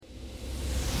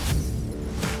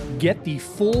Get the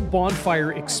full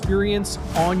Bonfire experience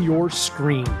on your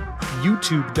screen.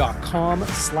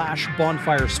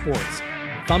 YouTube.com/Bonfire Sports.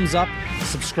 Thumbs up,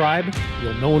 subscribe,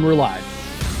 you'll know when we're live.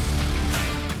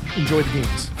 Enjoy the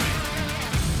games.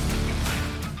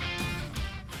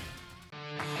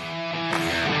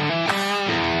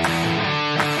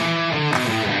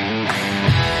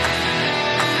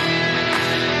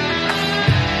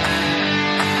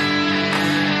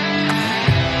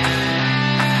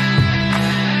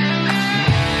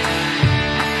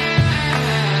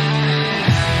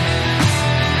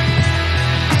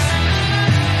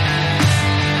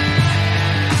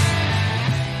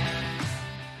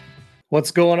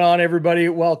 What's going on, everybody?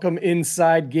 Welcome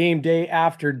inside Game Day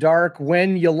After Dark.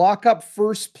 When you lock up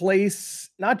first place,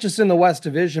 not just in the West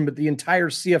Division, but the entire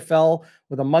CFL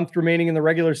with a month remaining in the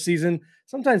regular season,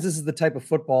 sometimes this is the type of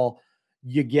football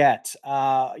you get.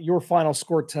 Your final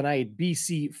score tonight,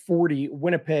 BC 40,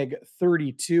 Winnipeg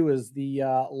 32, as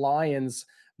the Lions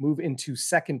move into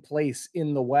second place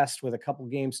in the West with a couple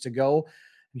games to go.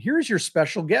 Here's your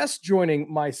special guest joining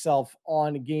myself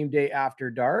on Game Day After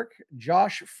Dark,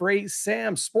 Josh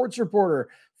Frey-Sam, sports reporter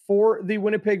for the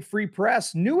Winnipeg Free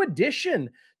Press. New addition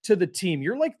to the team.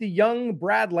 You're like the young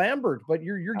Brad Lambert, but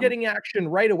you're getting action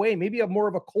right away. Maybe a more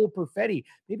of a Cole Perfetti,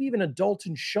 maybe even a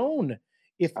Dalton Schoen,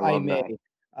 if I may.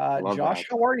 Josh,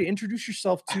 how are you? Introduce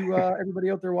yourself to everybody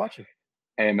out there watching.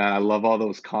 Hey man, I love all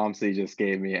those comps that you just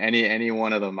gave me. Any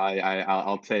one of them,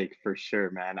 I'll take for sure,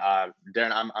 man.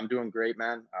 Darren, I'm doing great,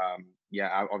 man. Yeah,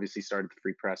 I obviously started the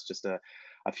Free Press just a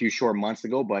few short months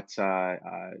ago, but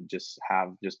just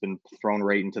been thrown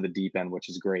right into the deep end, which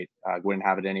is great. Wouldn't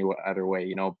have it any other way.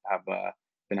 You know, have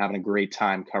been having a great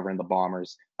time covering the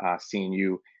Bombers, seeing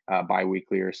you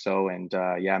bi-weekly or so, and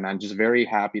yeah, man, just very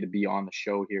happy to be on the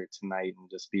show here tonight,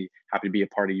 and just be happy to be a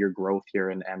part of your growth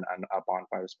here and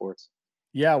Bonfire Sports.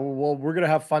 Yeah, well, we're going to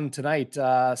have fun tonight.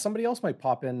 Somebody else might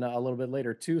pop in a little bit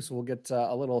later too, so we'll get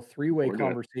a little three-way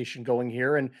conversation going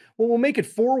here, and we'll make it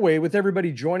four-way with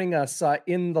everybody joining us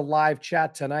in the live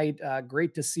chat tonight.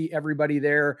 Great to see everybody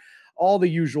there. All the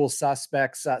usual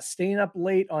suspects staying up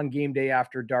late on Game Day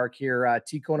After Dark here.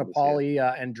 Tico Napoli,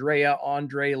 Andrea,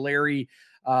 Andre, Larry,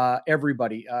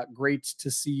 everybody. Great to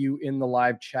see you in the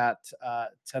live chat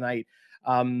tonight.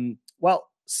 Well,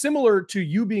 similar to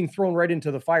you being thrown right into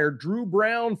the fire, Drew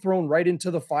Brown thrown right into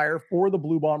the fire for the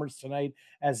Blue Bombers tonight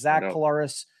as Zach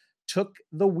Collaros took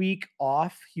the week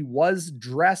off. He was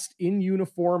dressed in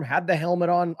uniform, had the helmet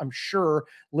on, I'm sure,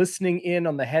 listening in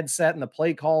on the headset and the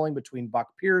play calling between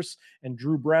Buck Pierce and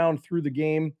Drew Brown through the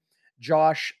game.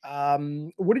 Josh,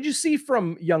 what did you see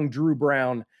from young Drew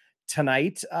Brown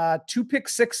tonight? 2 pick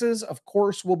sixes, of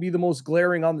course, will be the most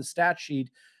glaring on the stat sheet,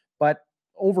 but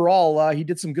overall, he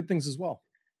did some good things as well.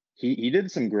 He did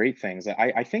some great things.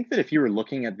 I think that if you were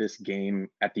looking at this game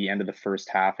at the end of the first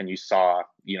half and you saw,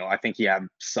 you know, I think he had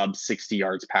sub 60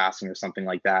 yards passing or something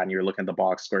like that, and you're looking at the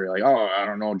box score, you're like, oh, I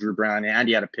don't know, Drew Brown, and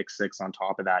he had a pick six on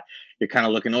top of that. You're kind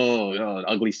of looking,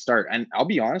 ugly start. And I'll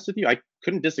be honest with you, I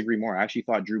couldn't disagree more. I actually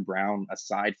thought Drew Brown,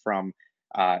 aside from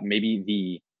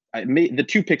maybe the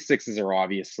 2 pick sixes are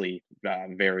obviously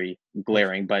very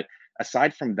glaring, but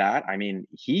aside from that, I mean,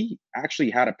 he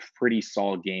actually had a pretty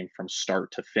solid game from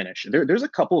start to finish. There's a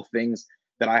couple of things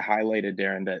that I highlighted,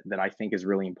 Darren, that I think is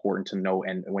really important to know.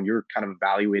 And when you're kind of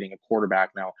evaluating a quarterback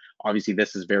now, obviously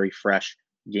this is very fresh,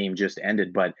 game just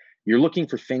ended, but you're looking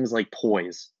for things like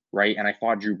poise, right? And I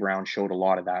thought Drew Brown showed a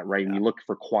lot of that, right? Yeah. You look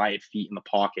for quiet feet in the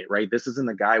pocket, right? This isn't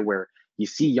the guy where you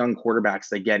see young quarterbacks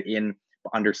that get in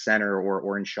under center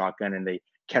or in shotgun and they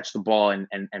catch the ball and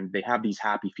they have these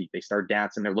happy feet. They start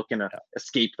dancing. They're looking to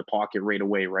escape the pocket right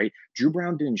away, right? Drew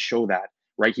Brown didn't show that,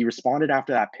 right? He responded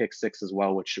after that pick six as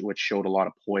well, which showed a lot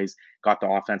of poise, got the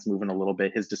offense moving a little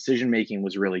bit. His decision-making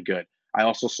was really good. I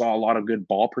also saw a lot of good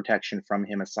ball protection from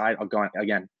him aside.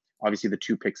 Again, obviously the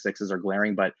 2 pick sixes are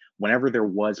glaring, but whenever there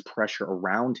was pressure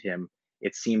around him,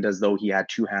 it seemed as though he had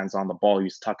 2 hands on the ball. He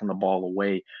was tucking the ball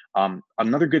away.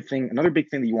 Another big thing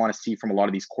that you want to see from a lot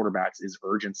of these quarterbacks is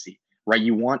urgency, right?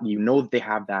 You know that they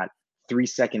have that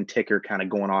 3-second ticker kind of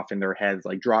going off in their heads,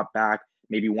 like drop back,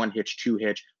 maybe 1 hitch, 2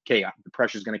 hitch. Okay, the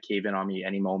pressure's going to cave in on me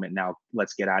any moment now.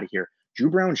 Let's get out of here. Drew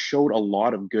Brown showed a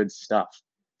lot of good stuff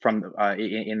from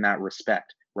in that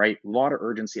respect, right? A lot of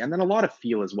urgency and then a lot of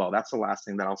feel as well. That's the last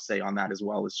thing that I'll say on that as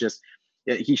well. Is just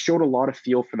he showed a lot of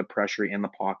feel for the pressure in the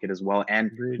pocket as well,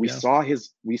 and we saw his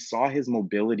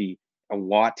mobility a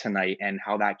lot tonight and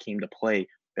how that came to play.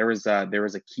 There was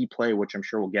a key play, which I'm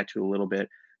sure we'll get to a little bit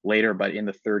later, but in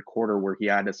the third quarter where he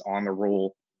had this on the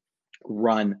roll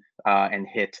run and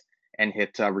hit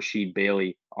Rasheed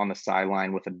Bailey on the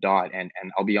sideline with a dot. And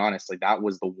I'll be honest, like that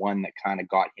was the one that kind of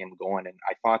got him going. And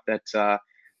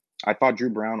I thought Drew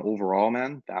Brown overall,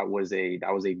 man, that was a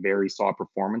very solid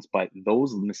performance. But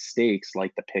those mistakes,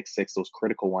 like the pick six, those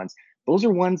critical ones, those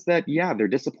are ones that, yeah, they're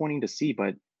disappointing to see.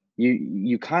 But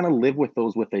you kind of live with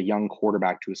those with a young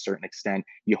quarterback to a certain extent.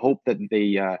 You hope that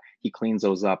he cleans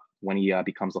those up when he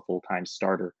becomes a full time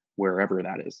starter wherever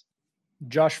that is.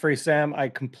 Josh Frey Sam, I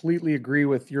completely agree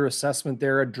with your assessment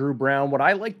there at Drew Brown. What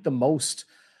I liked the most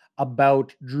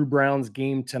about Drew Brown's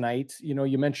game tonight,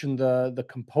 you mentioned the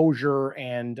composure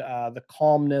and the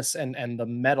calmness and the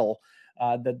mettle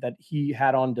that he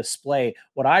had on display.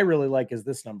 What I really like is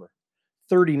this number: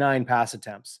 39 pass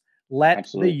attempts. Let the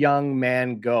Absolutely. young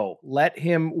man go. Let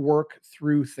him work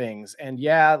through things. And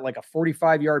yeah, like a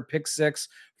 45-yard pick six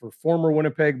for former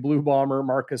Winnipeg Blue Bomber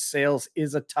Marcus Sayles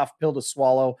is a tough pill to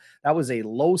swallow. That was a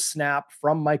low snap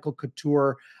from Michael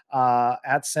Couture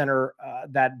at center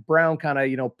that Brown kind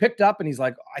of, picked up, and he's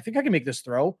like, I think I can make this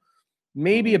throw.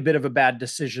 Maybe Hmm. a bit of a bad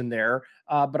decision there,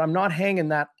 but I'm not hanging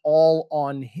that all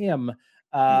on him.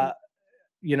 Hmm. Uh,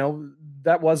 you know,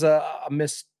 that was a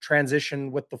missed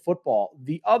transition with the football.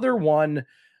 The other one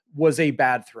was a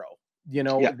bad throw.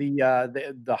 Yeah.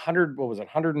 The 100, what was it,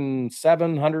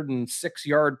 107,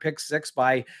 106-yard pick six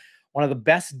by one of the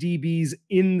best DBs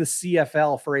in the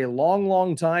CFL for a long,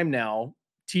 long time now.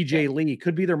 Yeah. TJ Lee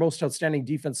could be their most outstanding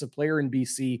defensive player in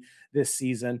BC this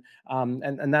season.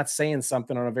 And that's saying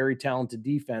something on a very talented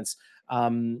defense.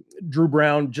 Drew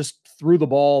Brown just threw the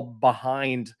ball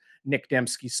behind Nick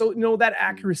Dembski. So, that Mhm.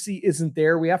 accuracy isn't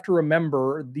there. We have to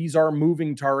remember these are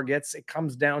moving targets. It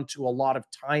comes down to a lot of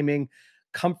timing,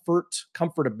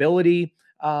 comfortability,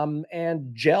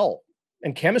 and gel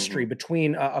and chemistry Mhm.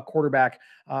 between a quarterback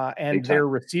Big and time. their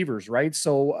receivers, right?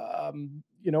 So,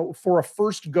 for a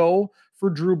first go for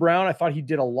Drew Brown, I thought he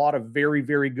did a lot of very,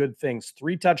 very good things.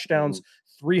 3 touchdowns, Mhm.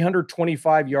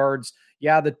 325 yards.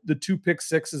 Yeah, the two pick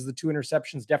sixes, the two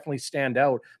interceptions definitely stand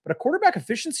out. But a quarterback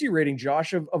efficiency rating,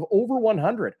 Josh, of over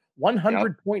 100, Yep.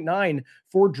 100.9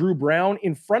 for Drew Brown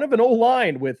in front of an O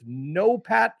line with no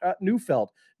Pat Neufeld,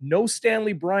 no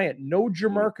Stanley Bryant, no Mhm.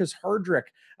 Jamarcus Hardrick,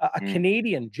 a Mm.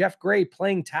 Canadian, Jeff Gray,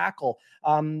 playing tackle.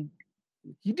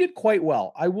 He did quite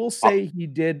well. I will Uh, say he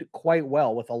did quite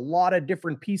well with a lot of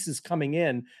different pieces coming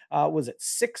in. Was it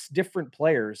 6 different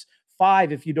players?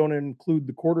 5 if you don't include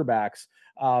the quarterbacks,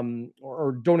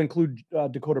 or don't include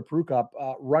Dakota Prukop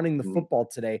running the mhm. football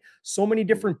today. So many Mhm.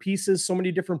 different pieces, so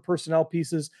many different personnel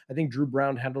pieces. I think Drew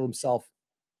Brown handled himself,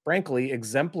 frankly,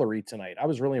 exemplary tonight. I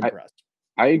was really I impressed.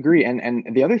 I agree, and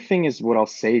the other thing is what I'll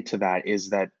say to that is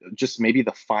that just maybe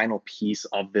the final piece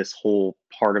of this whole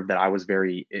part of that I was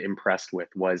very impressed with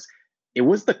was it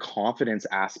was the confidence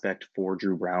aspect for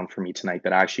Drew Brown for me tonight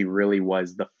that actually really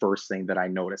was the first thing that I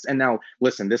noticed. And now,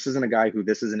 listen, this isn't a guy who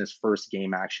this isn't his first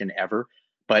game action ever,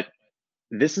 but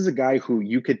this is a guy who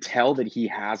you could tell that he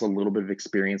has a little bit of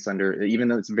experience under, even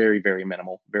though it's very, very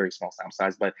minimal, very small sample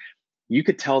size, but you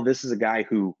could tell this is a guy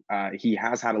who he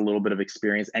has had a little bit of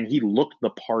experience and he looked the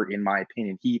part in my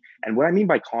opinion. And what I mean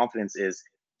by confidence is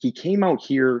he came out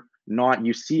here not,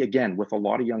 you see again with a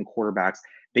lot of young quarterbacks,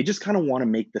 they just kind of want to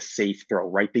make the safe throw,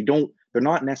 right? They're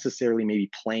not necessarily maybe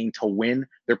playing to win,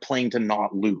 they're playing to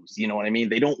not lose. You know what I mean?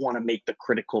 They don't want to make the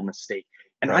critical mistake.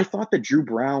 And I Right. thought that Drew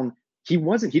Brown, he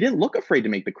didn't look afraid to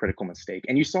make the critical mistake.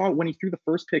 And you saw it when he threw the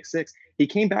first pick six, he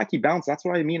came back, he bounced. That's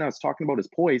what I mean. I was talking about his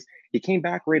poise. He came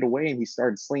back right away and he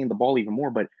started slinging the ball even more.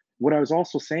 But what I was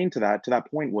also saying to that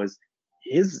point was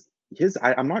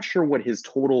I'm not sure what his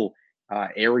total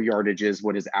air yardage is,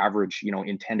 what his average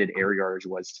intended air yardage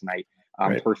was tonight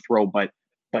Right. per throw, but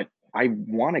I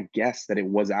want to guess that it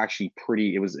was actually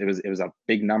pretty. It was a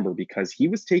big number because he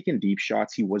was taking deep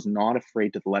shots. He was not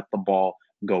afraid to let the ball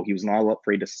go. He was not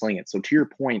afraid to sling it. So to your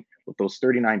point, with those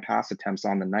 39 pass attempts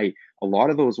on the night, a lot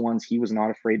of those ones he was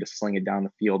not afraid to sling it down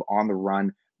the field on the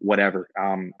run, whatever.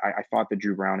 I thought that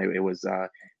Drew Brown, it was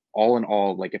all in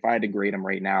all, like if I had to grade him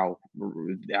right now,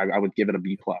 I would give it a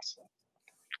B plus.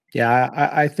 Yeah,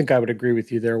 I think I would agree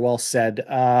with you there. Well said.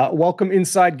 Welcome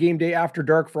inside Game Day After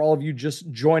Dark for all of you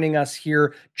just joining us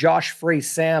here. Josh Frey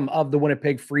Sam of the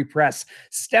Winnipeg Free Press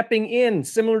stepping in,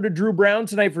 similar to Drew Brown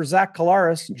tonight for Zach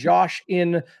Kalaris. Josh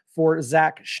in for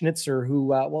Zach Schnitzer, who,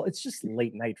 well, it's just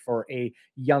late night for a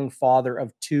young father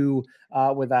of 2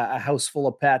 with a house full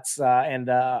of pets and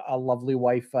a lovely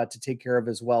wife to take care of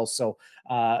as well. So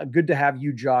good to have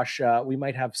you, Josh. We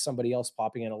might have somebody else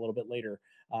popping in a little bit later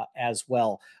as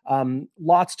well.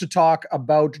 Lots to talk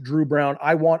about Drew Brown.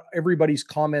 I want everybody's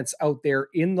comments out there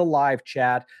in the live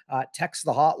chat. Text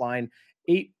the hotline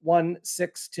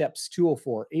 816-TIPS,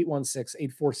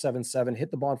 204-816-8477.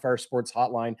 Hit the Bonfire Sports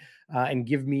hotline and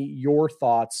give me your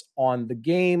thoughts on the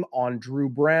game, on Drew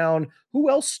Brown. Who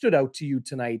else stood out to you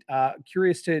tonight?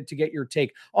 Curious to get your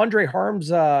take. Andre Harms,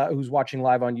 who's watching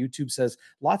live on YouTube, says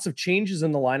lots of changes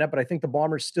in the lineup, but I think the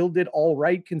Bombers still did all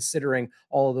right considering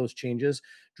all of those changes.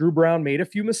 Drew Brown made a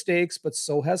few mistakes, but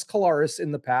so has Kolaris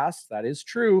in the past. That is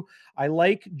true. I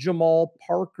like Jamal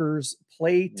Parker's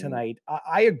play tonight.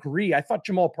 I agree. I thought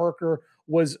Jamal Parker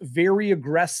was very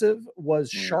aggressive, was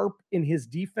sharp in his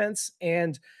defense.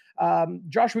 And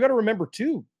Josh, we got to remember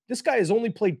too, this guy has only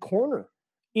played corner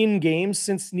in games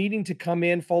since needing to come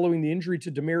in following the injury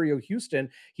to Demerio Houston.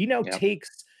 He now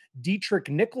takes Dietrich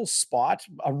Nichols' spot,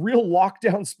 a real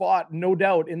lockdown spot, no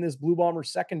doubt, in this Blue Bomber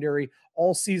secondary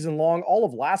all season long, all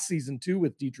of last season too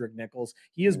with Dietrich Nichols.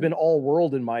 He has been all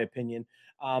world in my opinion.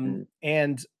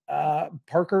 And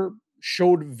Parker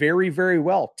showed very, very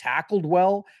well, tackled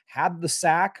well, had the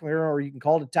sack, or you can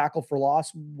call it a tackle for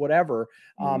loss, whatever.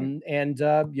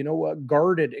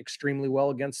 Guarded extremely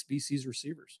well against BC's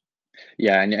receivers.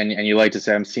 Yeah, and you like to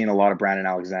say I'm seeing a lot of Brandon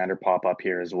Alexander pop up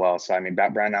here as well. So I mean,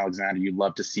 Brandon Alexander, you'd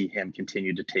love to see him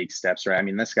continue to take steps, right? I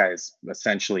mean, this guy is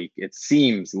essentially, it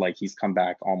seems like he's come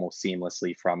back almost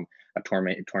seamlessly from a torn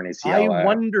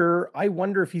ACL. I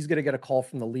wonder if he's going to get a call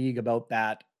from the league about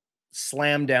that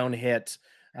slam down hit,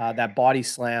 that body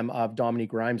slam of Dominique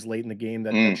Grimes late in the game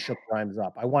that shook Grimes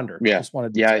up. I wonder. Yeah, just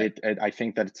wanted to I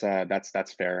think that's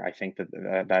fair. I think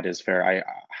that is fair.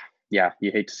 Yeah,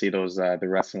 you hate to see those the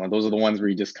wrestling ones. Those are the ones where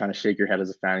you just kind of shake your head as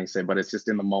a fan and say, but it's just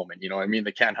in the moment. You know what I mean?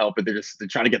 They can't help it. They're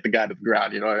trying to get the guy to the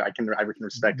ground. You know, I can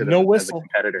respect it as a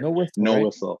competitor. No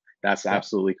whistle. That's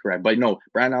absolutely correct. But no,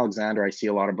 Brandon Alexander, I see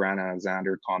a lot of Brandon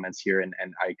Alexander comments here, and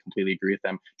I completely agree with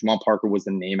them. Jamal Parker was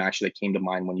the name actually that came to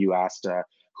mind when you asked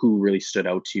who really stood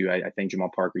out to you. I think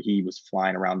Jamal Parker, he was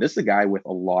flying around. This is a guy with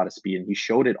a lot of speed, and he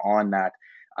showed it on that.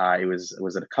 It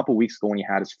was a couple weeks ago when he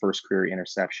had his first career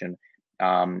interception.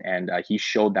 He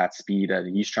showed that speed.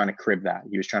 He's trying to crib that.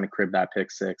 He was trying to crib that pick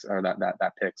six or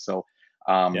that pick. So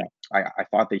I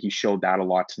thought that he showed that a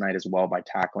lot tonight as well by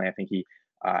tackling. I think he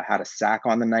had a sack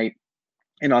on the night,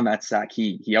 and on that sack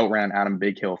he outran Adam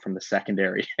Bighill from the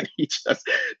secondary, and he just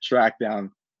tracked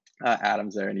down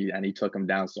Adams there, and he took him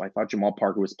down. So I thought Jamal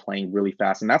Parker was playing really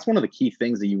fast, and that's one of the key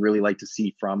things that you really like to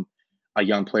see from a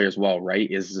young player as well, right?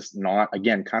 Is just not,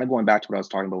 again, kind of going back to what I was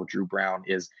talking about with Drew Brown,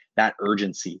 is that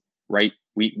urgency. Right.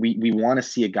 We want to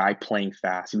see a guy playing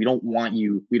fast. We don't want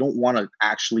to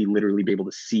actually literally be able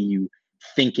to see you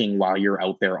thinking while you're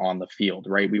out there on the field.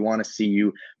 Right. We want to see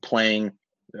you playing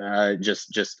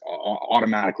just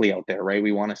automatically out there, right?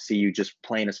 We want to see you just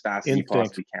playing as fast as you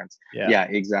possibly can. Yeah,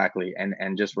 exactly.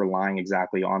 And just relying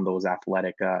exactly on those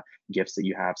athletic gifts that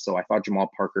you have. So I thought Jamal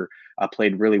Parker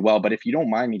played really well. But if you don't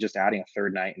mind me just adding a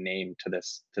third night name to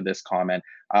this comment,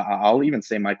 I'll even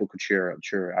say Michael Couture.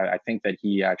 Sure, I think that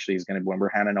he actually is going to, when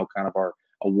we're handing out kind of our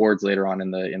awards later on in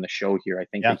the show here, I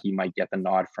think that he might get the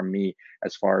nod from me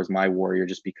as far as my Warrior,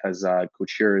 just because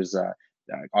Couture is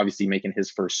obviously making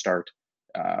his first start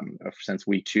since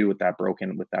week 2 with that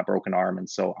broken arm, and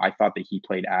so I thought that he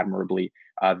played admirably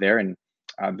there. And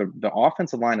the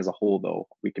offensive line as a whole, though,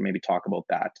 we can maybe talk about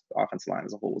that. The offensive line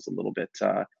as a whole was a little bit.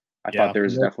 I thought there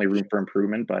was definitely room for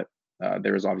improvement, but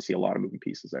there is obviously a lot of moving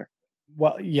pieces there.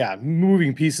 Well, yeah,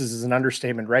 moving pieces is an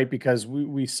understatement, right? Because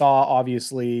we saw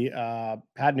obviously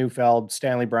Pat Neufeld,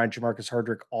 Stanley Bryant, Jamarcus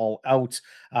Hardrick all out.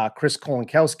 Chris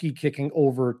Kolinkowski kicking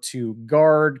over to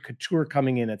guard, Couture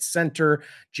coming in at center,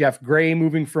 Jeff Gray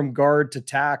moving from guard to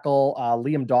tackle,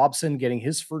 Liam Dobson getting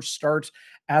his first start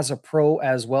as a pro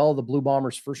as well, the Blue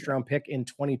Bombers' first round pick in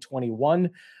 2021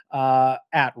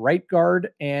 at right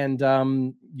guard.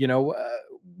 And,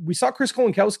 we saw Chris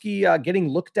Kolinkowski getting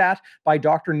looked at by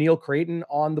Dr. Neil Creighton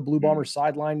on the Blue Bombers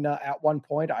sideline at one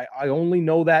point. I only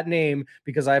know that name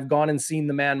because I've gone and seen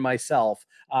the man myself.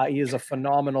 He is a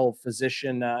phenomenal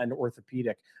physician and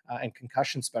orthopedic and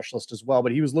concussion specialist as well.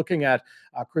 But he was looking at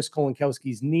Chris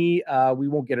Kolinkowski's knee. We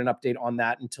won't get an update on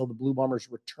that until the Blue Bombers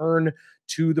return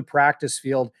to the practice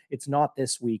field. It's not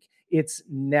this week. It's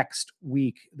next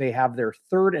week. They have their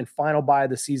third and final bye of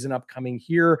the season upcoming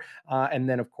here. And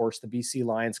then, of course, the BC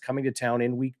Lions coming to town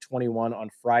in week 21 on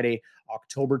Friday,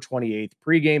 October 28th.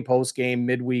 Pre-game, post-game,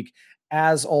 midweek,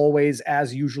 as always,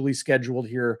 as usually scheduled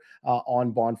here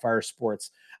on Bonfire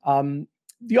Sports.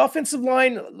 The offensive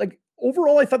line,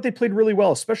 overall, I thought they played really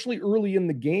well, especially early in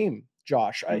the game,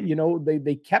 Josh.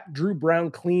 They kept Drew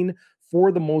Brown clean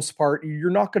for the most part, you're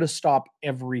not going to stop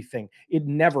everything. It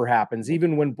never happens,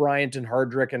 even when Bryant and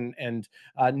Hardrick and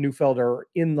Neufeld are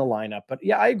in the lineup. But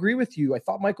yeah, I agree with you. I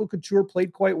thought Michael Couture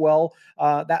played quite well.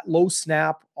 That low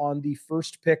snap on the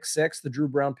first pick six, the Drew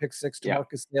Brown pick six to Yeah.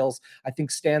 Marcus Sales, I think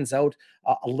stands out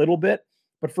a little bit.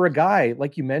 But for a guy,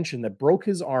 like you mentioned, that broke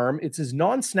his arm, it's his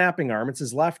non-snapping arm, it's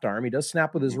his left arm. He does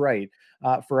snap with his right.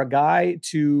 For a guy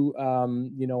to,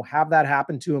 have that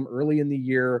happen to him early in the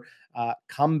year,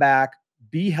 come back,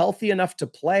 be healthy enough to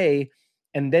play,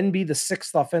 and then be the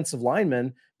sixth offensive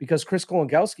lineman because Chris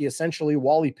Kolonowski essentially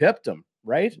Wally pipped him,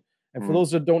 right? And for Mm-hmm.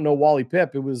 those that don't know Wally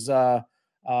Pipp, it was, well,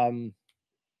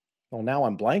 now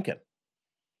I'm blanking. It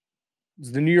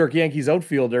was the New York Yankees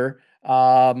outfielder,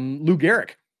 Lou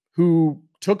Gehrig, who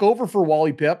took over for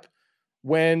Wally Pipp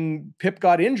when Pipp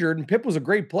got injured, and Pipp was a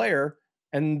great player.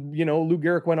 And Lou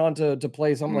Gehrig went on to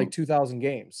play something like 2,000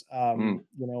 games. And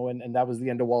that was the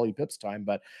end of Wally Pipp's time.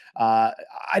 But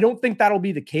I don't think that'll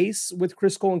be the case with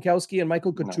Chris Kolonowski and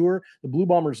Michael Couture. The Blue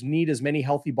Bombers need as many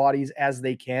healthy bodies as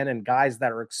they can and guys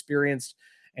that are experienced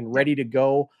and ready to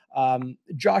go.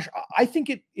 Josh, I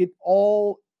think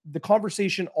the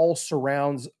conversation all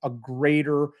surrounds a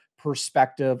greater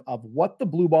perspective of what the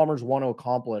Blue Bombers want to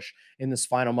accomplish in this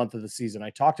final month of the season. I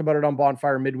talked about it on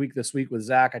Bonfire midweek this week with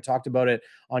Zach. I talked about it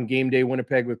on Game Day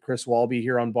Winnipeg with Chris Walby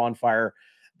here on Bonfire,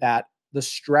 that the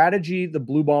strategy the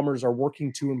Blue Bombers are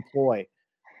working to employ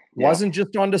wasn't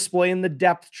just on display in the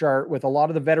depth chart with a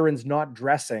lot of the veterans not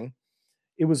dressing.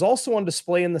 It was also on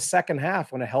display in the second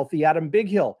half when a healthy Adam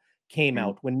Bighill came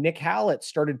out, when Nick Hallett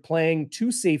started playing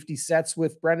two safety sets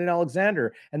with Brandon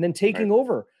Alexander and then taking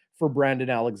over for Brandon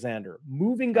Alexander,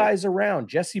 moving guys around,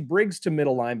 Jesse Briggs to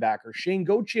middle linebacker, Shane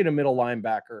Gauthier to middle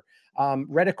linebacker,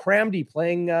 Retta Cramdy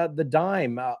playing the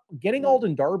dime, getting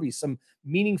Alden Darby some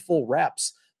meaningful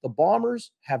reps. The Bombers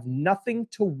have nothing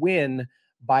to win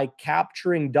by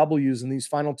capturing W's in these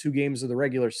final two games of the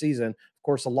regular season. Of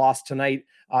course, a loss tonight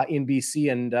in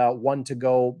BC and one to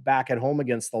go back at home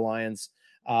against the Lions.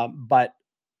 But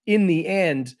in the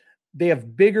end, they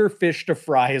have bigger fish to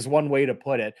fry is one way to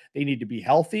put it. They need to be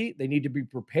healthy. They need to be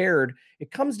prepared.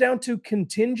 It comes down to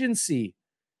contingency.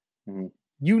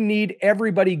 You need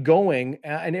everybody going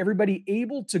and everybody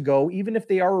able to go, even if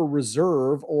they are a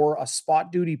reserve or a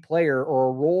spot duty player or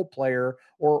a role player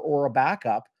or a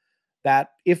backup,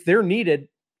 that if they're needed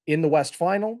in the West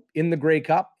Final, in the Grey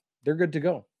Cup, they're good to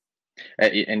go.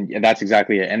 And that's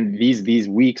exactly it. And these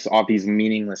weeks off these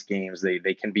meaningless games,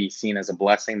 they can be seen as a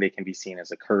blessing. They can be seen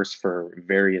as a curse for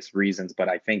various reasons. But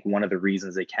I think one of the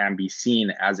reasons they can be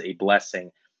seen as a blessing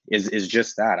is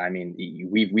just that. I mean,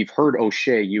 we've heard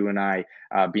O'Shea, you and I,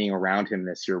 being around him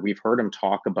this year. We've heard him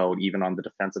talk about even on the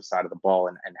defensive side of the ball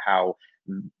and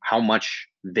how much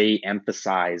they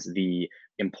emphasize the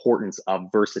importance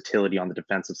of versatility on the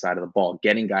defensive side of the ball,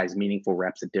 getting guys meaningful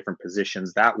reps at different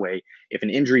positions. That way, if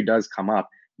an injury does come up,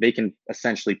 they can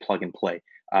essentially plug and play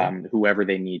whoever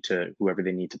they need to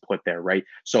put there, right?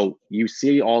 So you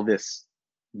see all this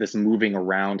moving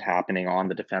around happening on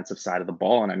the defensive side of the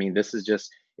ball, and I mean, this is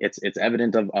just it's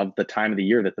evident of the time of the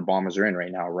year that the Bombers are in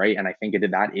right now, right? And I think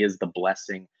that is the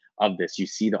blessing of this. You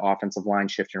see the offensive line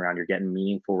shifting around, you're getting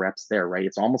meaningful reps there, right?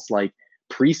 It's almost like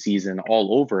preseason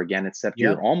all over again, except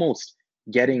you're almost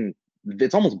getting,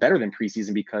 it's almost better than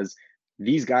preseason because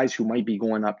these guys who might be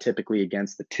going up typically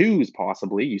against the twos,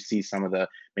 possibly you see some of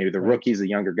maybe the rookies, the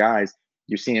younger guys,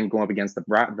 you're seeing them go up against the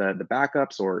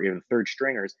backups or even third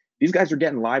stringers. These guys are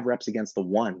getting live reps against the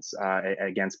ones,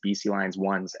 against BC Lions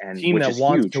ones, and team which that is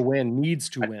wants huge. to win, needs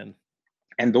to win.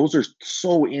 And those are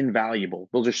so invaluable.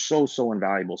 Those are so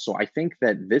invaluable. So I think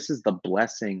that this is the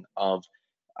blessing of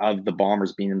the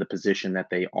Bombers being in the position that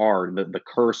they are. The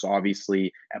curse,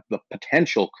 obviously, the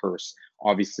potential curse,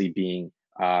 obviously being,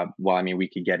 well, I mean, we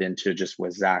could get into just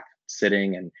with Zach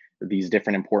sitting and these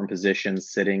different important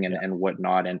positions sitting and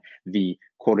whatnot, and the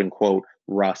quote unquote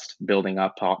rust building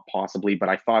up possibly. But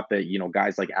I thought that,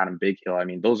 guys like Adam Bighill, I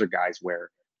mean, those are guys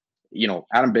where,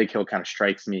 Adam Bighill kind of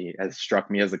struck me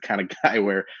as the kind of guy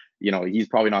where, he's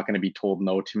probably not going to be told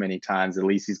no too many times. At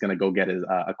least he's going to go get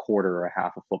a quarter or a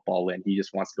half a football in. He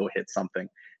just wants to go hit something,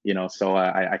 So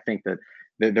I think that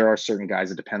there are certain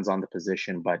guys, it depends on the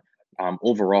position, but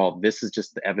overall, this is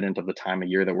just evident of the time of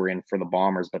year that we're in for the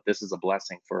Bombers, but this is a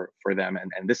blessing for them.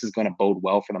 And this is going to bode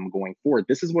well for them going forward.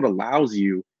 This is what allows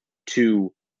you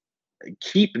to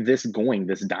keep this going,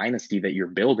 this dynasty that you're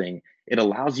building. It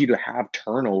allows you to have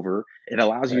turnover. It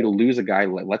allows you to lose a guy.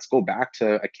 Let's go back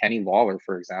to a Kenny Lawler,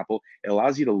 for example. It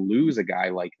allows you to lose a guy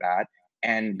like that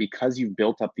And because you've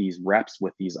built up these reps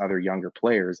with these other younger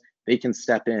players, they can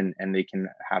step in and they can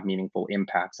have meaningful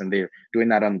impacts. And they're doing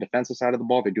that on the defensive side of the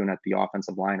ball. They're doing it at the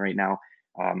offensive line right now.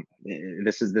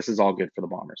 This is all good for the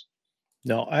Bombers.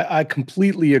 No, I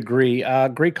completely agree.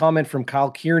 Great comment from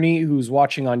Kyle Kearney, who's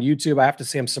watching on YouTube. I have to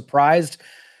say, I'm surprised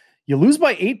you lose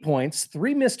by 8 points,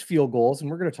 3 missed field goals, and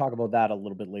we're going to talk about that a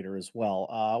little bit later as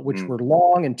well, which Mm, were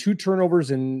long, and 2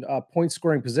 turnovers in point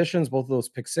scoring positions, both of those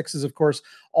pick sixes, of course.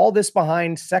 All this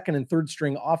behind second and third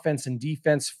string offense and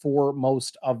defense for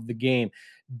most of the game.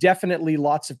 Definitely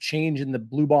lots of change in the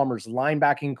Blue Bombers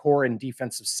linebacking core and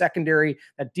defensive secondary.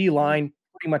 That D mm, line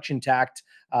pretty much intact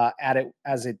at it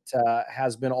as it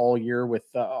has been all year, with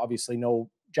obviously no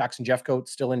Jackson Jeffcoat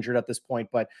still injured at this point,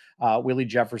 but Willie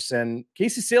Jefferson,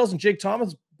 Casey Sales, and Jake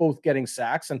Thomas both getting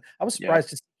sacks. And I was yeah. surprised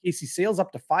to see Casey Sales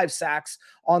up to 5 sacks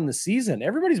on the season.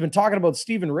 Everybody's been talking about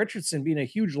Steven Richardson being a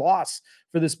huge loss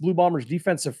for this Blue Bombers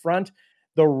defensive front.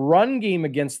 The run game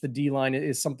against the D line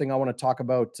is something I want to talk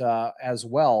about as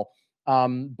well.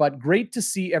 But great to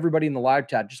see everybody in the live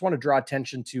chat. Just want to draw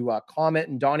attention to Comet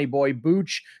and Donnie Boy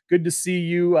Booch. Good to see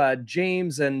you,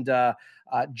 James and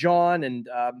John and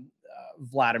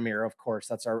Vladimir, of course.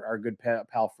 That's our good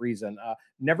pal Friesen.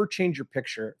 Never change your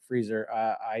picture, Freezer.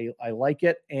 I like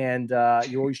it, and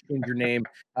you always change your name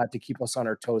to keep us on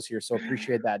our toes here. So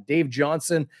appreciate that. Dave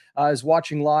Johnson is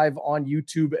watching live on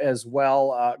YouTube as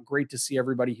well. Great to see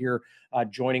everybody here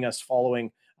joining us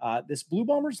following this Blue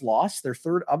Bombers loss, their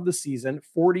third of the season,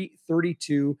 40-32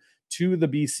 to the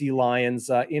BC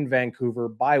Lions in Vancouver,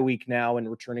 bye week now,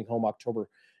 and returning home October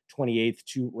 28th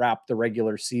to wrap the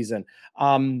regular season.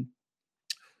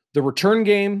 The return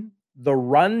game, the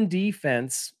run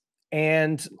defense,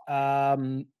 and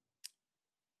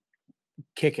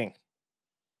kicking.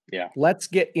 Yeah. Let's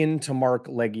get into Marc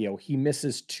Liegghio. He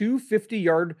misses 2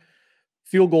 50-yard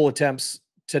field goal attempts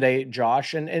today,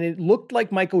 Josh, and it looked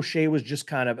like Mike O'Shea was just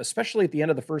kind of, especially at the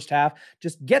end of the first half,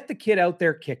 just get the kid out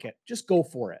there, kick it, just go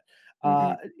for it.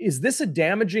 Mm-hmm. Is this a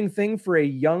damaging thing for a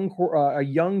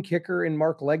young kicker in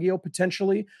Marc Liegghio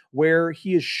potentially, where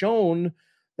he has shown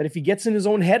that if he gets in his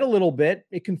own head a little bit,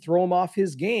 it can throw him off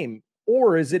his game?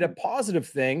 Or is it a positive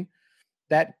thing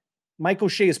that Mike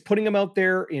O'Shea is putting him out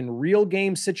there in real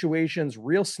game situations,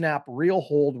 real snap, real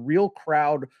hold, real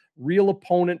crowd, real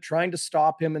opponent trying to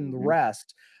stop him and the Mm-hmm.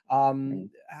 rest?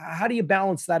 How do you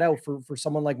balance that out for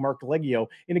someone like Marc Liegghio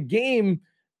in a game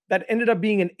that ended up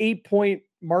being an 8-point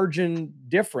margin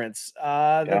difference?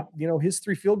 Yeah. That, his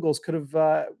 3 field goals could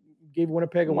have gave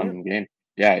Winnipeg a win. Won the game.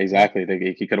 Yeah, Yeah.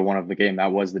 exactly. He could have won of the game.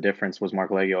 That was the difference, was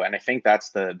Marc Liegghio. And I think that's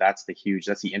the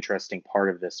interesting part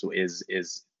of this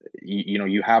is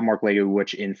you have Marc Liegghio,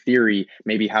 which in theory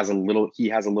maybe has a little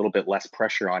bit less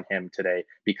pressure on him today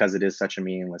because it is such a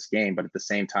meaningless game. But at the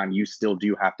same time, you still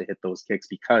do have to hit those kicks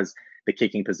because the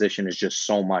kicking position is just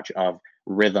so much of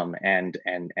rhythm and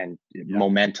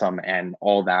momentum and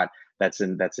all that's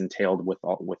entailed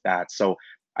with that. So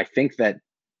I think that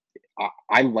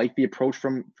I like the approach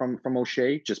from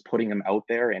O'Shea, just putting him out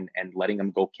there and letting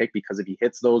him go kick, because if he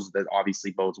hits those, that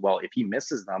obviously bodes well. If he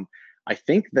misses them, I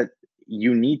think that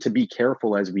you need to be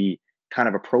careful as we kind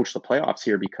of approach the playoffs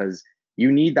here, because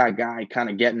you need that guy kind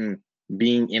of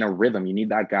being in a rhythm. You need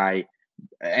that guy,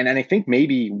 and I think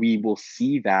maybe we will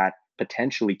see that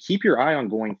potentially. Keep your eye on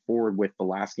going forward with the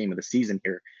last game of the season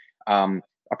here,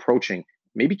 approaching.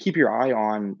 Maybe keep your eye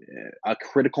on a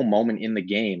critical moment in the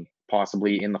game,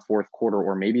 possibly in the fourth quarter,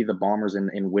 or maybe the Bombers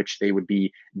in which they would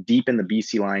be deep in the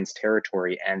BC Lions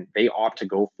territory and they opt to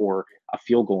go for a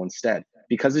field goal instead.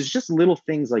 Because it's just little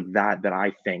things like that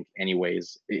I think,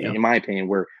 anyways, Yeah. in my opinion,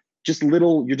 where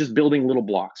you're just building little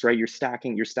blocks, right? You're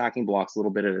stacking blocks a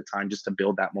little bit at a time just to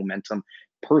build that momentum.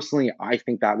 Personally, I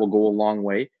think that will go a long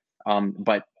way.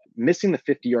 But missing the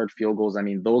 50-yard field goals, I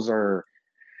mean, those are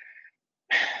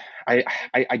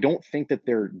I don't think that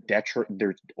they're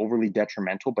overly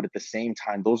detrimental, but at the same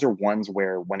time, those are ones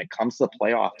where when it comes to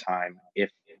playoff time, if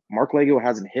Marc Liegghio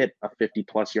hasn't hit a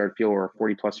 50+ yard field or a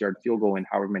 40+ yard field goal in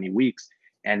however many weeks,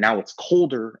 and now it's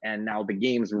colder and now the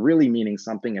game's really meaning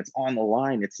something, it's on the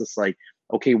line, it's just like,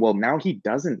 okay, well, now he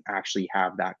doesn't actually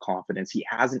have that confidence. He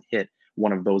hasn't hit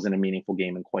one of those in a meaningful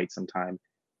game in quite some time.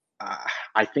 uh,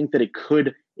 I think that it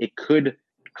could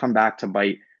come back to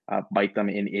bite them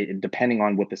in depending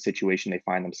on what the situation they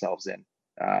find themselves in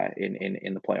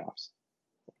the playoffs.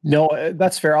 No,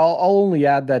 that's fair. I'll only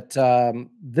add that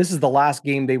this is the last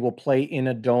game they will play in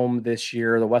a dome this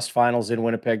year. The West Finals in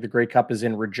Winnipeg. The Grey Cup is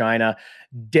in Regina.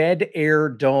 Dead Air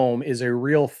Dome is a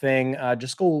real thing.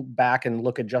 Just go back and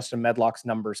look at Justin Medlock's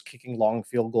numbers, kicking long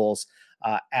field goals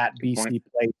at Good point. BC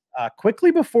Place.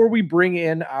 Quickly before we bring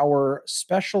in our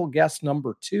special guest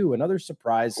number 2, another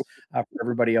surprise for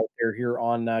everybody out there here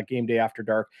on Game Day After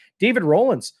Dark. David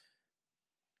Rollins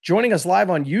joining us live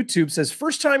on YouTube says,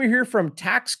 first time you're here from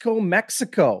Taxco,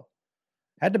 Mexico.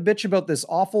 Had to bitch about this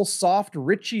awful soft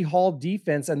Richie Hall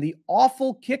defense and the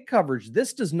awful kick coverage.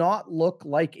 This does not look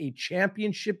like a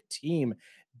championship team.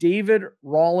 David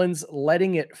Rollins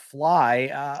letting it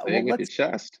fly. With your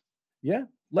chest. Yeah.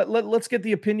 Let's get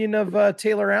the opinion of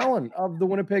Taylor Allen of the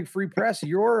Winnipeg Free Press,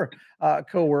 your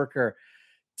coworker.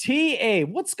 TA,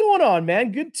 what's going on,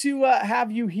 man? Good to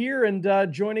have you here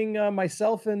and joining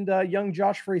myself and young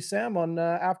Josh Frey-Sam on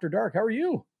After Dark. How are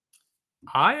you?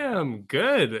 I am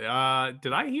good.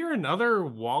 Did I hear another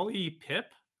Wally Pip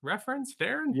reference,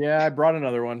 Darren? Yeah, I brought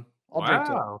another one. I'll drink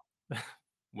to it.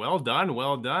 Well done,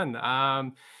 well done.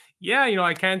 Yeah,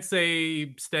 I can't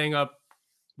say staying up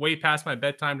way past my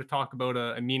bedtime to talk about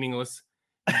a meaningless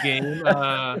game.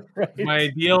 Right. My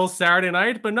ideal Saturday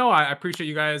night, but no, I appreciate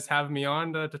you guys having me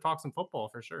on to talk some football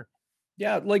for sure.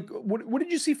 Yeah, like what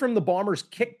did you see from the Bombers'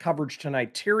 kick coverage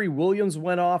tonight? Terry Williams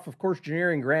went off. Of course,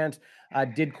 Janarian Grant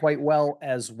did quite well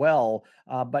as well.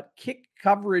 But kick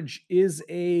coverage is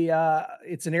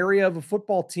it's an area of a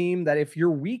football team that if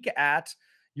you're weak at,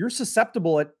 you're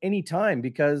susceptible at any time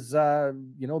because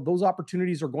those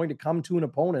opportunities are going to come to an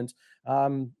opponent.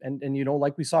 And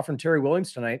like we saw from Terry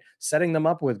Williams tonight, setting them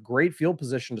up with great field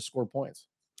position to score points.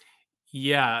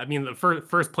 Yeah, I mean, the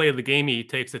first play of the game, he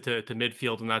takes it to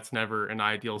midfield, and that's never an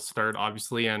ideal start,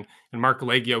 obviously. And Mark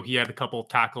Leggio, he had a couple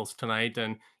tackles tonight,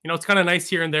 and it's kind of nice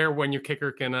here and there when your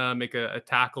kicker can make a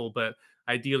tackle, but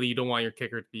ideally, you don't want your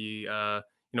kicker to be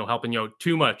helping you out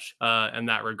too much in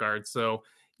that regard. So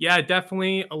yeah,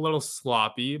 definitely a little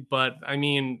sloppy, but I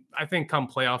mean, I think come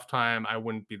playoff time, I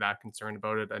wouldn't be that concerned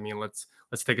about it. I mean, let's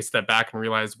take a step back and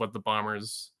realize what the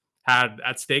Bombers had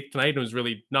at stake tonight. It was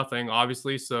really nothing,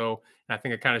 obviously. So I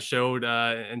think it kind of showed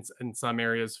in some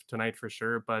areas tonight for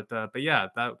sure. But yeah,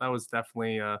 that was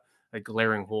definitely a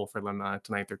glaring hole for them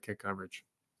tonight. Their kick coverage.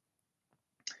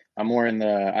 I'm more in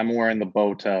the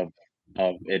boat of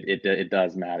it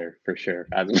does matter for sure.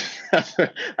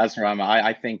 That's where I'm.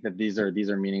 I think that these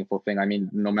are meaningful things. I mean,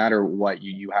 no matter what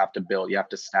you have to build, you have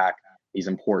to stack these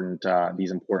important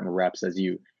reps as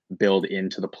you build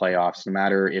into the playoffs. No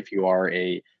matter if you are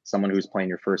someone who's playing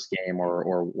your first game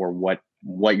or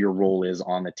what your role is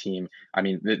on the team. I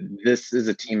mean, this is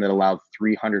a team that allowed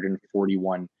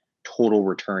 341 total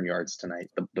return yards tonight.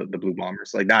 The Blue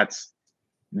Bombers, like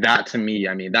that to me,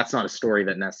 I mean, that's not a story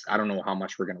that I don't know how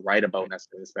much we're going to write about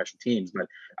necessarily the special teams, but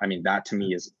I mean, that to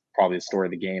me is probably the story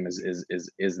of the game is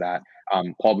that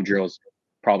Paul Boudreau's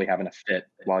probably having a fit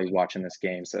while he's watching this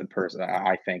game. So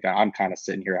I think I'm kind of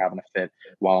sitting here having a fit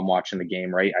while I'm watching the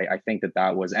game, right? I think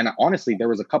that was, and honestly, there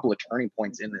was a couple of turning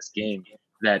points in this game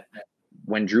that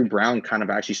when Drew Brown kind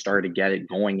of actually started to get it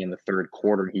going in the third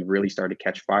quarter, he really started to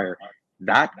catch fire.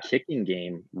 That kicking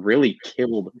game really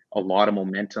killed a lot of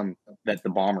momentum that the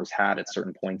Bombers had at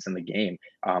certain points in the game,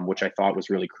 which I thought was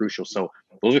really crucial. So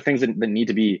those are things that need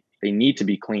to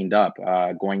be cleaned up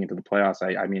going into the playoffs.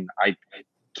 I mean, I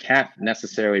can't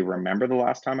necessarily remember the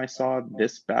last time I saw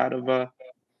this bad of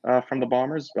from the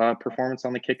Bombers performance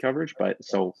on the kick coverage, but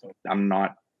so I'm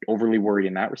not overly worried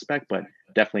in that respect, but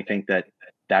definitely think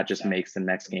that just makes the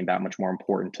next game that much more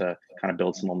important to kind of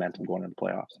build some momentum going into the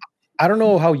playoffs. I don't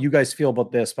know how you guys feel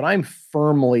about this, but I'm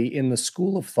firmly in the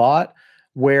school of thought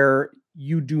where if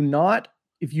you do not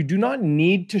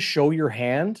need to show your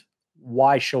hand,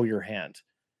 why show your hand?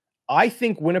 I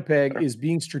think Winnipeg is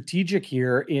being strategic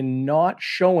here in not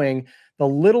showing the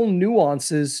little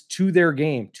nuances to their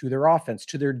game, to their offense,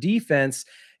 to their defense,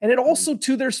 and it also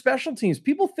to their special teams.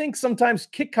 People think sometimes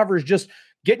kick cover is just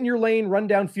get in your lane, run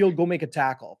downfield, go make a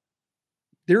tackle.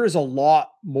 There is a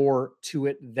lot more to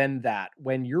it than that.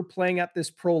 When you're playing at this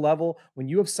pro level, when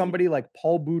you have somebody like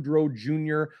Paul Boudreau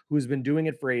Jr., who has been doing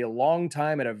it for a long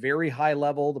time at a very high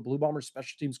level, the Blue Bombers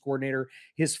special teams coordinator,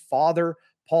 his father,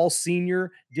 Paul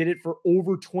Sr., did it for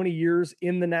over 20 years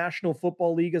in the National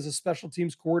Football League as a special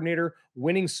teams coordinator,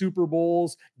 winning Super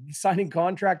Bowls, signing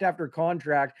contract after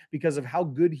contract because of how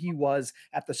good he was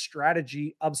at the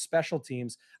strategy of special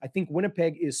teams. I think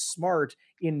Winnipeg is smart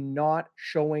in not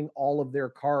showing all of their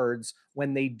cards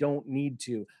when they don't need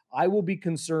to. I will be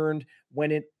concerned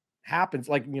when it happens,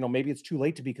 like, maybe it's too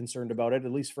late to be concerned about it,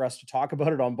 at least for us to talk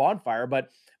about it on Bonfire, but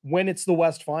when it's the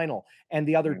West Final and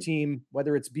the other team,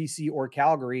 whether it's BC or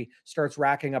Calgary, starts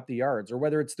racking up the yards, or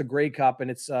whether it's the Grey Cup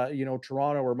and it's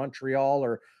Toronto or Montreal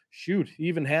or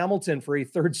even Hamilton for a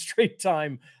third straight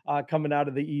time coming out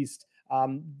of the East,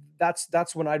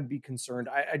 that's when I'd be concerned.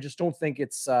 I just don't think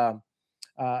it's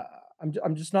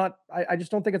I'm just not. I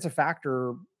just don't think it's a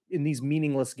factor in these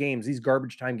meaningless games, these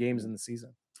garbage time games in the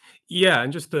season. Yeah,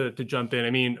 and just to jump in, I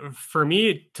mean, for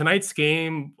me, tonight's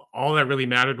game, all that really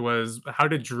mattered was how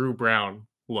did Drew Brown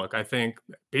look? I think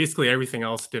basically everything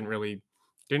else didn't really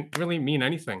mean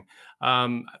anything.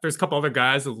 There's a couple other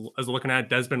guys I was looking at.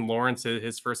 Desmond Lawrence,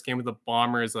 his first game with the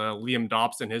Bombers, Liam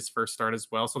Dobson, his first start as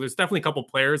well. So there's definitely a couple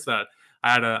players that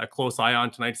I had a close eye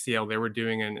on tonight to see how they were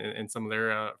doing in some of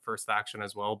their first action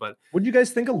as well. But What do you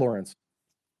guys think of Lawrence?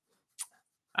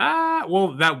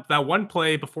 well, that one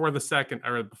play before the second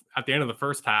or at the end of the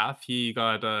first half, he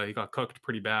got cooked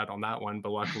pretty bad on that one,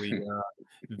 but luckily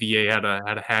VA had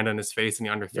a hand in his face and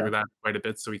he underthrew Yeah. that quite a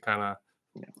bit, so he kind of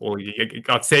well, he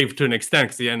got saved to an extent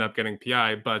because he ended up getting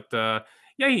PI. But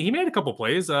yeah, he made a couple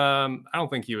plays. I don't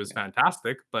think he was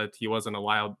fantastic, but he wasn't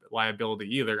a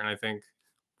liability either. And I think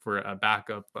for a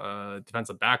backup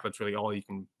defensive back, that's really all you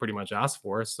can pretty much ask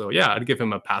for. So yeah, I'd give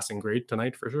him a passing grade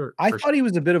tonight for sure. I For sure. thought he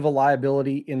was a bit of a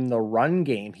liability in the run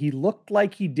game. He looked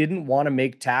like he didn't want to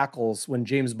make tackles when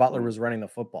James Butler was running the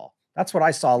football. That's what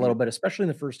I saw a little bit, especially in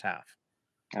the first half.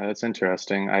 That's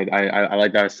interesting. I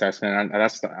like that assessment. And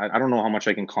I don't know how much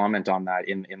I can comment on that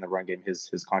in the run game. His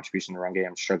contribution in the run game.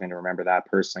 I'm struggling to remember that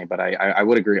personally, but I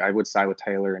would agree. I would side with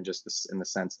Taylor in just this, in the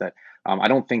sense that I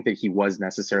don't think that he was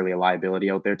necessarily a liability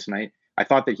out there tonight. I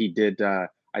thought that he did. I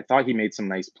thought he made some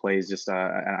nice plays. And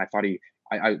I thought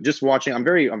I just watching. I'm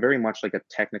very much like a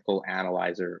technical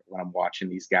analyzer when I'm watching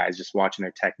these guys. Just watching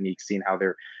their technique, seeing how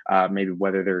they're maybe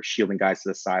whether they're shielding guys to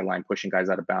the sideline, pushing guys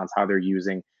out of bounds, how they're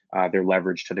using their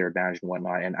leverage to their advantage and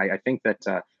whatnot. And I think that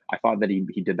I thought that he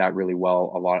did that really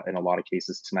well in a lot of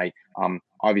cases tonight.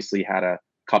 Obviously had a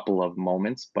couple of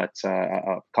moments, but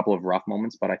a couple of rough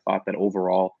moments. But I thought that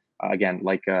overall, again,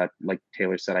 like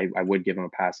Taylor said, I would give him a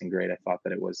passing grade. I thought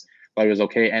that it was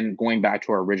okay. And going back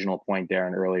to our original point,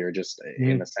 Darren, earlier, just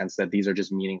in the sense that these are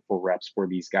just meaningful reps for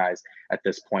these guys at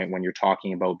this point. When you're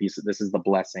talking about these, this is the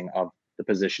blessing of the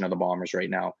position of the Bombers right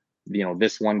now.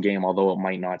 This one game, although it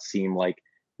might not seem like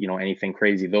anything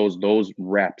crazy, those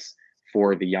reps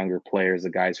for the younger players, the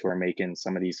guys who are making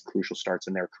some of these crucial starts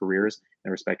in their careers,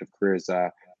 their respective careers,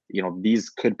 these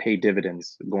could pay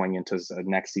dividends going into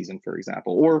next season, for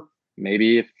example, or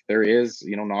maybe if there is,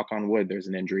 knock on wood, there's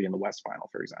an injury in the West Final,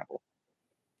 for example.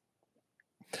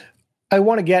 I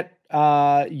want to get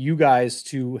you guys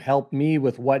to help me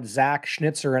with what Zach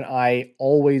Schnitzer and I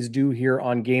always do here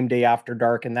on Game Day After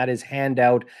Dark, and that is hand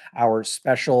out our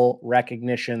special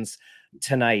recognitions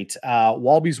tonight.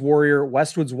 Walby's Warrior,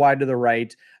 Westwood's Wide to the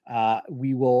Right.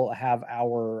 We will have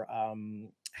our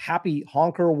Happy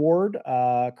Honker Award,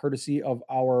 courtesy of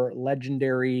our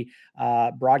legendary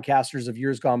broadcasters of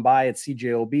years gone by at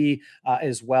CJOB,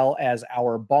 as well as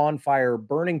our Bonfire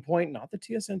Burning Point, not the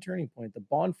TSN Turning Point, the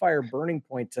Bonfire Burning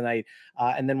Point tonight.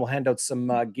 And then we'll hand out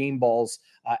some game balls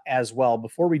as well.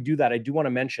 Before we do that, I do want to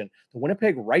mention the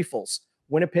Winnipeg Rifles,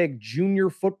 Winnipeg Junior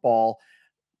Football,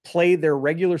 play their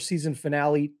regular season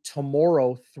finale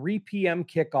tomorrow, 3 p.m.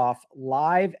 kickoff,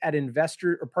 live at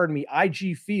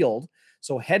IG Field.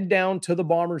 So head down to the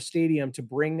Bombers Stadium to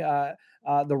bring the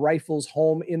Rifles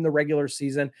home in the regular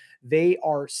season. They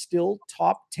are still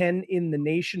top 10 in the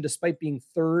nation, despite being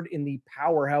third in the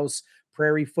powerhouse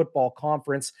Prairie Football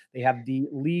Conference. They have the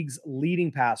league's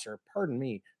leading passer,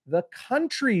 the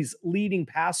country's leading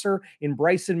passer in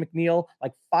Bryson McNeil.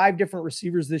 Like 5 different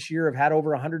receivers this year have had over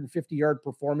 150-yard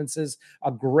performances.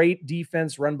 A great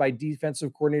defense run by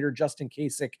defensive coordinator Justin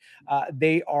Kasich.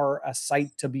 They are a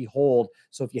sight to behold.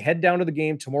 So if you head down to the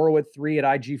game tomorrow at 3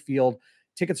 at IG Field,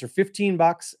 tickets are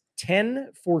 $15, 10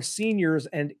 for seniors,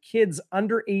 and kids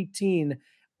under 18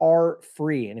 are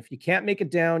free. And if you can't make it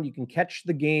down, you can catch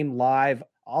the game live.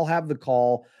 I'll have the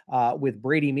call with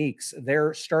Brady Meeks,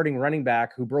 their starting running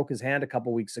back who broke his hand a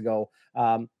couple weeks ago.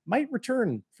 Might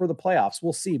return for the playoffs.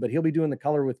 We'll see, but he'll be doing the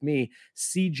color with me,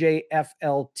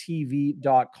 cjfltv.com.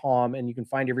 And you can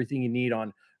find everything you need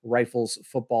on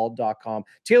riflesfootball.com.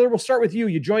 Taylor, we'll start with you.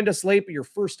 You joined us late, but you're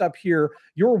first up here.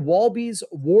 Your Walby's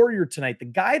Warrior tonight, the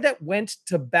guy that went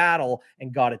to battle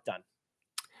and got it done.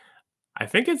 I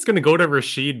think it's going to go to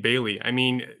Rashid Bailey. I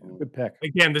mean, good pick.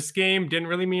 Again, this game didn't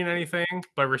really mean anything,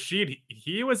 but Rashid,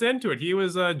 he was into it. He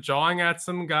was jawing at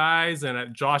some guys,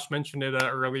 and Josh mentioned it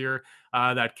earlier.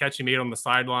 That catch he made on the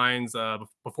sidelines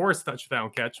before his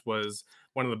touchdown catch was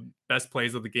one of the best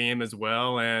plays of the game as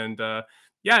well. And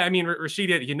yeah, I mean, Rashid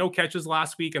had no catches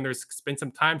last week, and there's been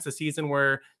some times this season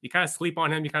where you kind of sleep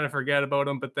on him, you kind of forget about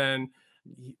him, but then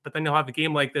you'll have a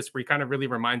game like this where he kind of really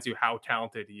reminds you how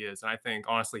talented he is. And I think,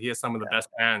 honestly, he has some of the best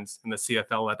hands in the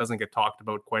CFL. That doesn't get talked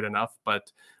about quite enough.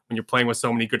 But when you're playing with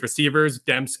so many good receivers,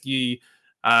 Dembski,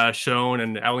 shown,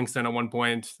 and Ellingson at one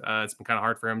point. It's been kind of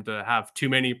hard for him to have too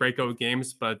many breakout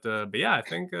games, but yeah, I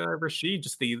think Rashid,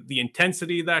 just the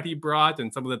intensity that he brought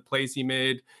and some of the plays he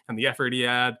made and the effort he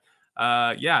had.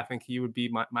 Yeah, I think he would be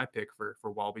my pick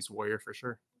for Walby's Warrior for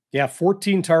sure. Yeah,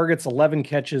 14 targets, 11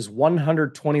 catches,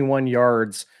 121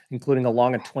 yards, including a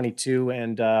long of 22.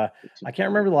 And I can't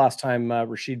remember the last time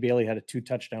Rashid Bailey had a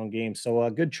 2-touchdown game. So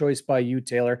a good choice by you,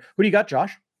 Taylor. Who do you got,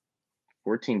 Josh?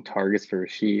 14 targets for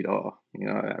Rashid. Oh,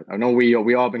 I know we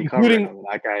all been covering him.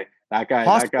 That guy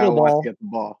wants to get the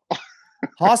ball.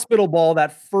 Hospital ball,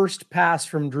 that first pass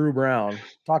from Drew Brown.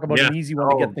 Talk about an easy one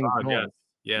to get things going.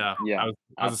 Yeah. That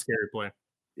was a scary play.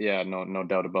 Yeah, no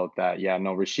doubt about that. Yeah,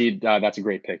 no, Rashid, that's a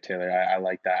great pick, Taylor. I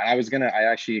like that. I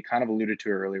actually kind of alluded to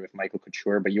it earlier with Michael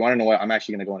Couture, but you want to know what? I'm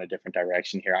actually gonna go in a different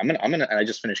direction here. I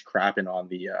just finished crapping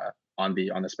on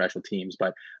the special teams,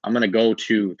 but I'm gonna go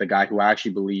to the guy who I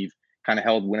actually believe kind of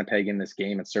held Winnipeg in this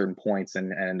game at certain points,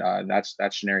 and that's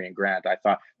Janarion Grant. I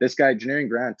thought this guy, Janarion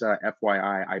Grant,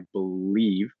 FYI, I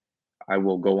believe I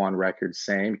will go on record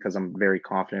saying, because I'm very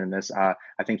confident in this, I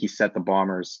think he set the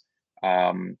Bombers'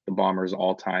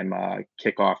 all-time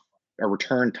kickoff or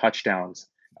return touchdowns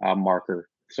marker.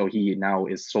 So he now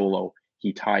is solo.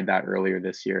 He tied that earlier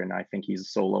this year, and I think he's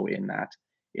solo in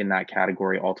that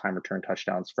category, all-time return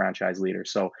touchdowns franchise leader.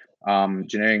 So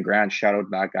Janarion Grant, shout out to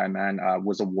that guy, man.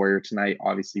 Was a Warrior tonight.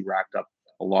 Obviously racked up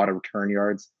a lot of return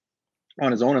yards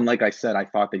on his own. And like I said, I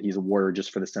thought that he's a Warrior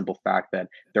just for the simple fact that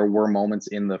there were moments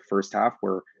in the first half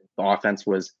where the offense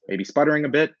was maybe sputtering a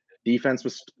bit. Defense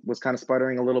was kind of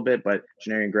sputtering a little bit, but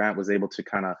Janarion Grant was able to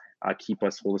kind of keep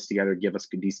us, hold us together, give us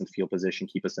a decent field position,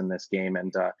 keep us in this game,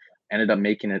 and ended up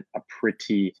making it a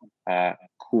pretty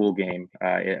cool game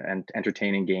and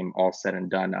entertaining game, all said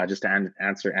and done. Just to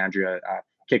answer Andrea,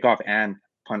 kickoff and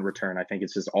punt return, I think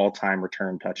it's his all-time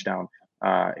return touchdown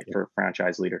for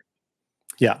franchise leader.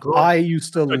 Yeah, I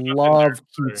used to love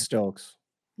Keith Stokes.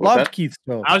 Loved Keith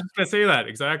Stokes. I was just gonna say that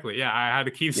exactly. Yeah, I had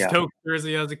a Keith Stokes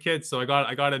jersey as a kid, so I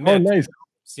got to admit, nice.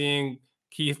 Seeing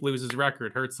Keith lose his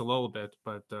record hurts a little bit.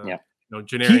 But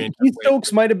Janarion Keith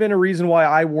Stokes might have been a reason why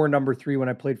I wore number 3 when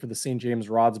I played for the St. James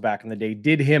Rods back in the day.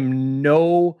 Did him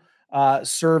no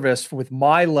service with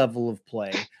my level of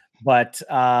play, but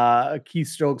Keith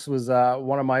Stokes was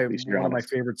one of my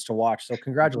favorites to watch. So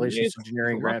congratulations to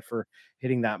Janarion Grant for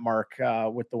hitting that mark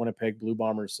with the Winnipeg Blue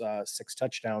Bombers, 6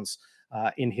 touchdowns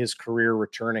in his career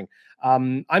returning.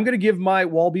 I'm going to give my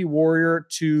Walby Warrior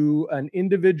to an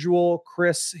individual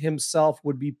Chris himself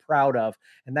would be proud of,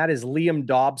 and that is Liam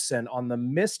Dobson on the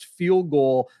missed field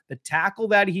goal, the tackle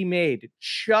that he made,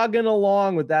 chugging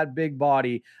along with that big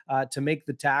body to make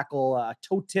the tackle,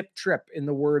 toe tip trip, in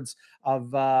the words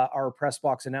of our press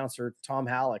box announcer, Tom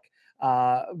Halleck.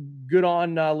 Good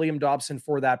on Liam Dobson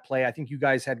for that play. I think you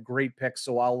guys had great picks,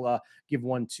 so I'll give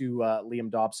one to Liam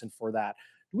Dobson for that.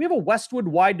 Do we have a Westwood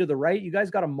wide to the right? You guys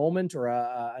got a moment or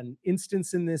an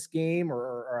instance in this game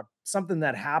or something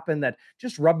that happened that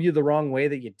just rubbed you the wrong way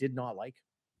that you did not like?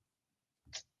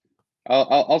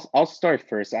 I'll start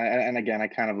first. And again, I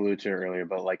kind of alluded to it earlier,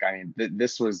 but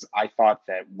this was, I thought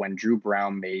that when Drew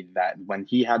Brown made that, when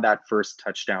he had that first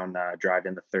touchdown drive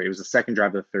in the third, it was the second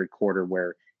drive of the third quarter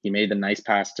where he made the nice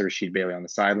pass to Rashid Bailey on the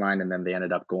sideline. And then they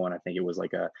ended up going, I think it was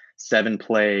like a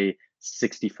 7-play,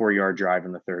 64-yard drive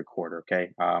in the third quarter,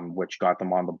 which got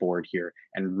them on the board here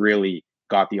and really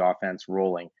got the offense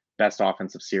rolling. Best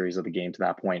offensive series of the game to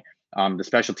that point. The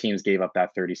special teams gave up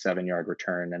that 37-yard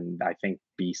return, and I think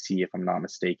BC, if I'm not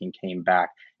mistaken, came back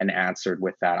and answered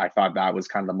with that. I thought that was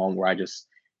kind of the moment where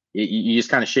you just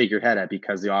kind of shake your head at,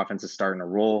 because the offense is starting to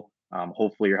roll.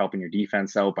 Hopefully you're helping your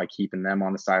defense out by keeping them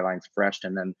on the sidelines fresh,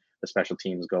 and then the special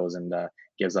teams goes and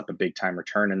gives up a big time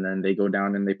return, and then they go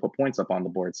down and they put points up on the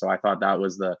board. So I thought that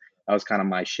was kind of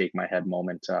my shake my head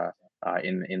moment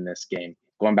in this game.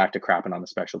 Going back to crapping on the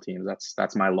special teams,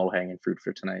 that's my low hanging fruit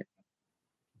for tonight.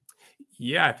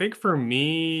 Yeah, I think for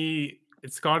me,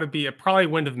 it's got to be, it probably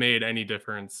wouldn't have made any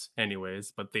difference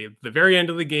anyways, but the very end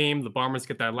of the game, the Bombers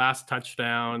get that last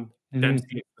touchdown, then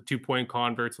the 2-point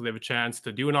convert, so they have a chance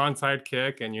to do an onside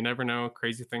kick, and you never know,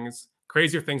 crazier things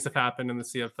have happened in the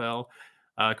CFL.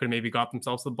 Could have maybe got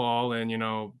themselves the ball and,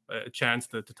 a chance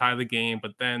to tie the game,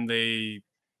 but then they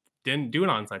didn't do an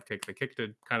onside kick. They kicked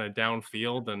it kind of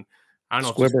downfield, and I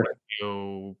don't know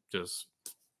if just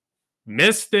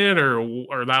missed it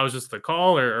or that was just the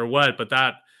call or what, but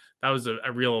that was a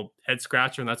real head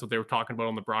scratcher, and that's what they were talking about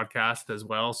on the broadcast as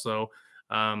well. So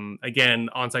again,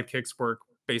 onside kicks work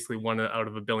basically 1 out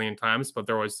of a billion times, but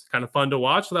they're always kind of fun to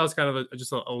watch. So that was kind of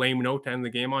just a lame note to end the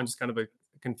game on, just kind of a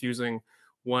confusing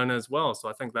one as well. So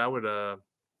I think that would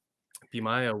be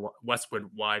my Westwood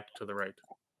wide to the right.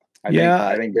 I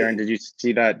think Darren, did you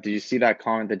see that? Did you see that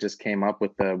comment that just came up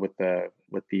with the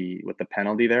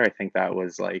penalty there? I think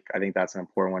that's an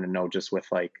important one to know. Just with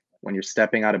like when you're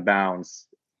stepping out of bounds,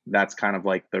 that's kind of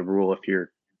like the rule. If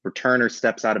your returner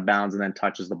steps out of bounds and then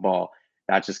touches the ball,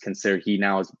 that's just considered he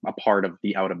now is a part of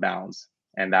the out of bounds,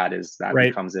 and that Right.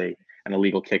 becomes an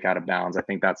illegal kick out of bounds. I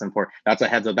think that's important. That's a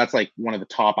heads up. That's like one of the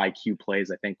top IQ plays.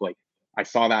 I think like I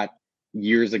saw that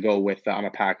years ago with I'm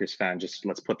a Packers fan. Just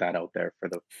let's put that out there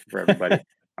for everybody.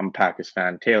 I'm a Packers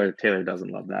fan. Taylor doesn't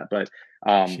love that, but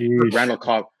Sheesh. Randall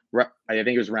Cobb. I think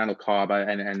it was Randall Cobb,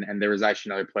 and there was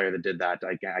actually another player that did that.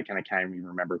 I kind of can't even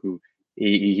remember who.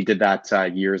 He did that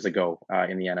years ago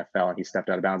in the NFL, and he stepped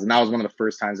out of bounds. And that was one of the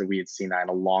first times that we had seen that in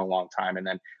a long, long time. And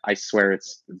then I swear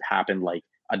it's happened like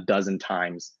a dozen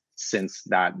times since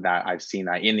that I've seen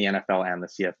that in the NFL and the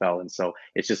CFL. And so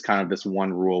it's just kind of this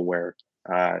one rule where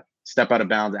step out of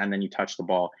bounds and then you touch the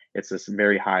ball. It's this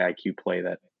very high IQ play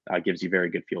that gives you very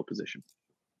good field position.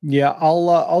 Yeah,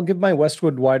 I'll give my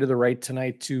Westwood wide to the right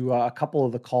tonight to a couple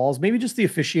of the calls, maybe just the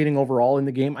officiating overall in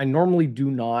the game. I normally do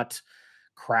not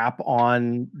crap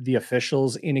on the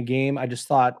officials in a game. I just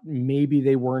thought maybe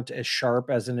they weren't as sharp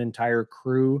as an entire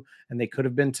crew, and they could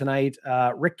have been tonight.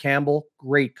 Rick Campbell,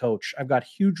 great coach. I've got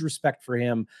huge respect for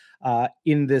him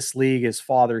in this league. His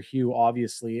father, Hugh,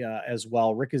 obviously as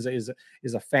well. Rick is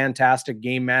a fantastic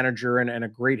game manager and a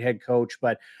great head coach,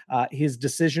 but his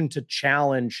decision to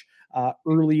challenge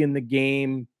early in the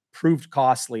game proved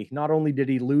costly. Not only did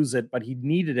he lose it, but he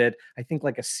needed it, I think,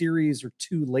 like a series or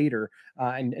two later,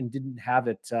 and didn't have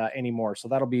it anymore. So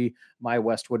that'll be my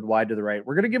Westwood wide to the right.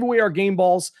 We're going to give away our game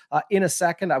balls in a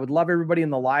second. I would love everybody in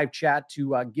the live chat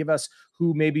to give us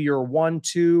who maybe your 1,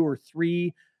 2, or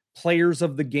 3 players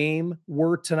of the game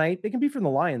were tonight. They can be from the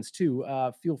Lions too.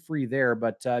 Feel free there.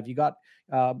 But if you got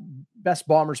best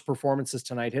Bombers performances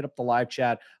tonight, hit up the live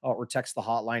chat or text the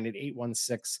hotline at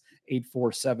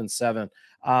 816-8477.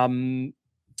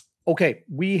 Okay,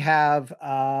 we have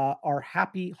our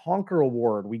Happy Honker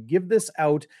Award. We give this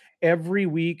out every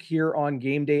week here on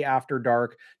Game Day After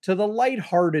Dark to the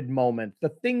lighthearted moment, the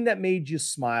thing that made you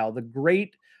smile, the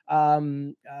great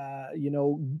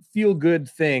feel good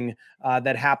thing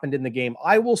that happened in the game.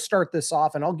 I will start this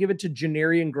off and I'll give it to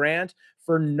Janarian Grant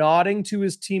for nodding to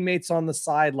his teammates on the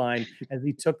sideline as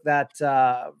he took that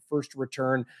first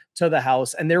return to the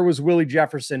house. And there was Willie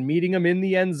Jefferson meeting him in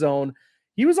the end zone.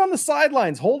 He was on the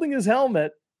sidelines holding his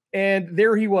helmet, and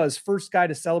there he was, first guy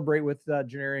to celebrate with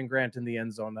Janarian Grant in the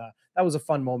end zone. That was a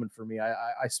fun moment for me.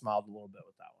 I smiled a little bit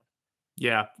with that one.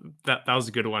 Yeah, that was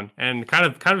a good one, and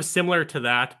kind of similar to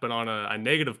that, but on a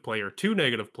negative play or 2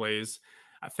 negative plays.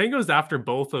 I think it was after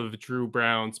both of Drew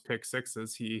Brown's pick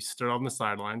sixes. He stood on the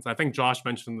sidelines. I think Josh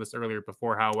mentioned this earlier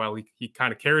before how well he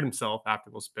kind of carried himself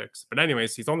after those picks. But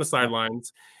anyways, he's on the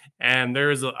sidelines, and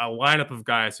there's a lineup of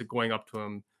guys going up to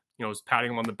him, just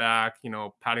patting him on the back,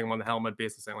 patting him on the helmet,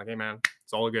 basically saying like, "Hey man,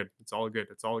 it's all good, it's all good,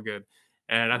 it's all good."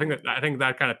 And I think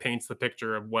that kind of paints the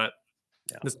picture of what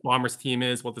this Bombers team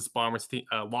is, what this Bombers team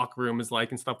locker room is like,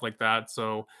 and stuff like that.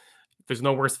 So there's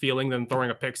no worse feeling than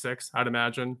throwing a pick six, I'd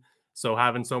imagine. So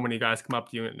having so many guys come up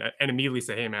to you and immediately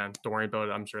say, "Hey man, don't worry about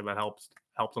it," I'm sure that helps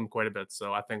them quite a bit.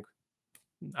 So I think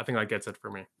that gets it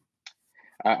for me.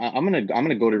 I'm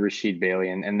gonna go to Rasheed Bailey,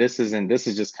 and this is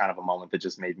just kind of a moment that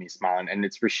just made me smile, and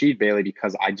it's Rasheed Bailey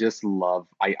because I just love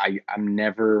I'm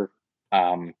never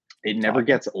it never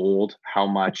gets old how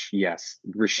much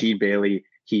Rasheed Bailey,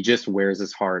 he just wears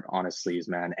his heart on his sleeves,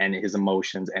 man, and his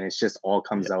emotions, and it's just all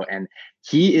comes out, and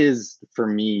he is for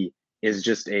me is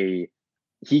just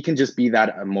he can just be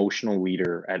that emotional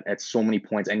leader at so many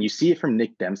points, and you see it from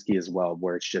Nick Dembski as well,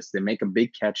 where it's just they make a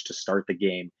big catch to start the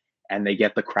game and they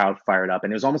get the crowd fired up.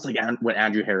 And it was almost like what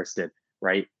Andrew Harris did,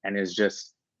 right? And it's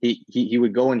just he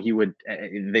would go and he would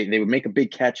they would make a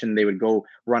big catch and they would go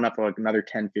run up like another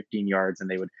 10, 15 yards and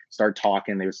they would start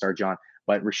talking, they would start jawing.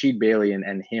 But Rasheed Bailey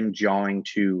and him jawing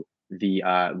to the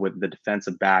with the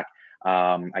defensive back,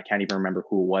 I can't even remember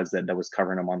who it was that was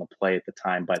covering him on the play at the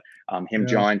time, but him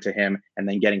jawing to him and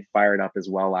then getting fired up as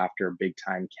well after a big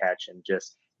time catch and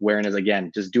just wearing his,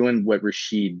 again, just doing what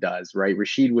Rasheed does, right?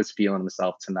 Rasheed was feeling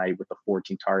himself tonight with the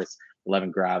 14 targets, 11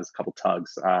 grabs, a couple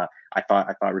tugs. I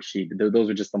thought Rasheed, those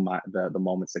are just the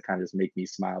moments that kind of just make me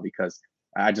smile because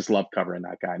I just love covering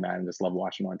that guy, man, and just love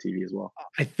watching him on TV as well.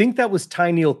 I think that was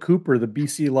Tyneil Cooper, the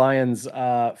BC Lions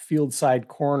field side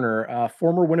corner,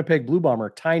 former Winnipeg Blue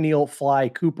Bomber, Tyneil Fly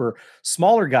Cooper,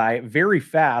 smaller guy, very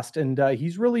fast, and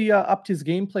he's really upped his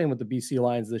game plan with the BC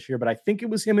Lions this year. But I think it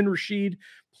was him and Rasheed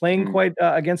playing quite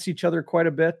against each other quite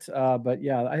a bit. But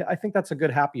yeah, I think that's a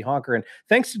good happy honker. And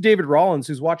thanks to David Rollins,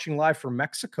 who's watching live from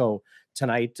Mexico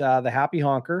tonight. The happy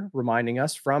honker reminding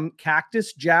us from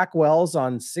Cactus Jack Wells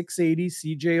on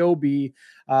 680 CJOB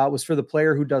was for the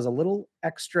player who does a little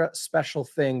extra special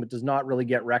thing but does not really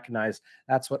get recognized.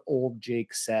 That's what old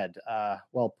Jake said.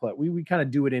 Well put. We kind of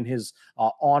do it in his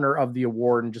honor of the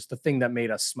award and just the thing that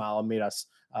made us smile and made us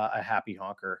a happy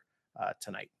honker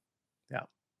tonight. Yeah.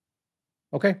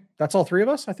 Okay. That's all three of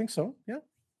us. I think so. Yeah.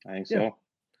 I think so.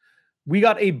 We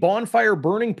got a bonfire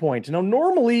burning point. Now,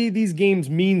 normally these games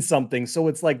mean something. So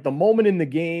it's like the moment in the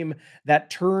game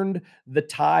that turned the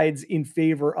tides in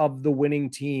favor of the winning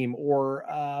team, or,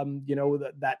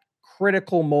 that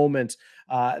critical moment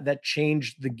that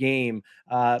changed the game.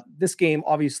 This game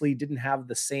obviously didn't have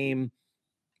the same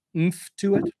oomph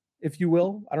to it, if you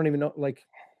will. I don't even know, like,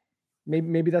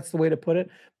 maybe that's the way to put it.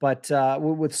 But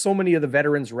with so many of the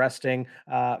veterans resting,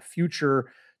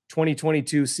 future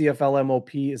 2022 CFL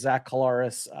MOP Zach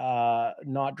Collaros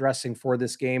not dressing for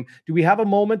this game. Do we have a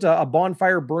moment, a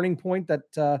bonfire burning point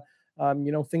that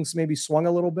things maybe swung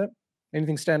a little bit?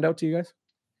 Anything stand out to you guys?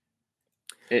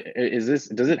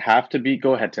 Does it have to be?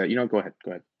 Go ahead, Ted. Go ahead.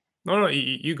 No,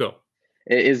 you go.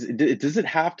 Does it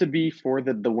have to be for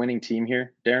the winning team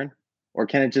here, Darren, or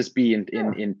can it just be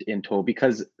in total?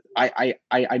 Because I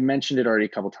mentioned it already a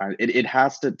couple times. It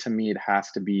has to me. It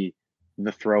has to be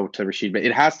the throw to Rasheed Bailey.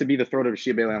 It has to be the throw to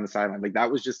Rasheed Bailey on the sideline. Like,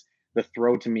 that was just the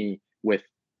throw to me with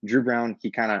Drew Brown.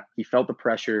 He felt the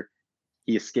pressure.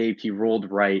 He escaped. He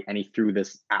rolled right, and he threw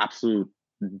this absolute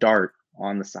dart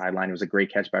on the sideline. It was a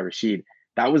great catch by Rasheed.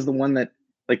 That was the one that,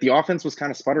 like, the offense was kind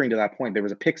of sputtering to that point. There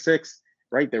was a pick six,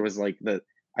 right? There was I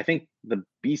think the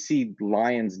BC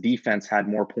Lions defense had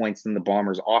more points than the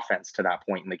Bombers offense to that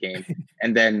point in the game.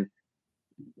 And then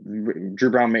Drew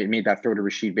Brown made that throw to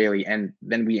Rasheed Bailey, and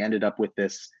then we ended up with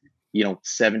this,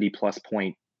 70+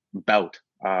 point bout.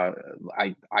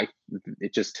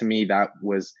 It just, to me, that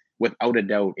was without a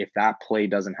doubt, if that play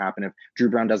doesn't happen, if Drew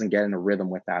Brown doesn't get in a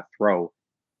rhythm with that throw,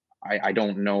 I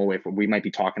don't know if we might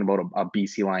be talking about a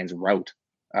BC Lions rout,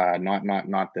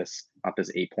 not this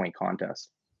 8-point contest.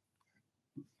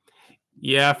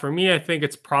 Yeah, for me, I think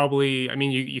it's probably, I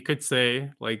mean, you could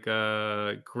say, like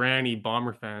Granny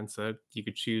Bomber fan said, you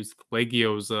could choose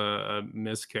Legio's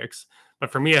miss kicks.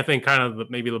 But for me, I think kind of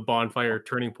maybe the bonfire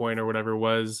turning point or whatever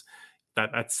was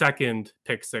that second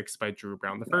pick six by Drew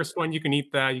Brown. The first one, you can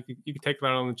eat that. You could take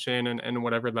that on the chin and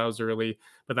whatever, that was early.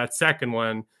 But that second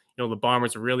one, the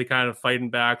Bombers were really kind of fighting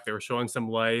back. They were showing some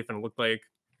life, and it looked like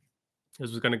this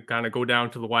was going to kind of go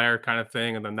down to the wire kind of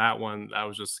thing. And then that one, that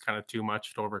was just kind of too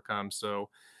much to overcome. So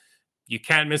you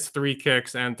can't miss 3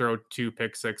 kicks and throw 2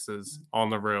 pick sixes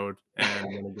on the road and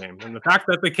win a game. And the fact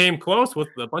that they came close with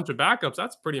a bunch of backups,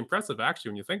 that's pretty impressive,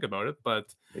 actually, when you think about it.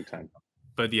 But big time.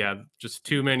 But yeah, just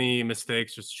too many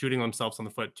mistakes, just shooting themselves on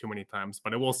the foot too many times.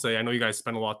 But I will say, I know you guys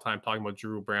spend a lot of time talking about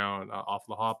Drew Brown off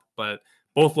the hop, but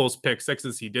both those pick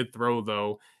sixes he did throw,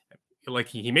 though, like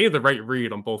he made the right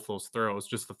read on both those throws.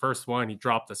 Just the first one, he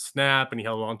dropped the snap and he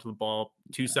held on to the ball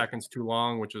 2 seconds too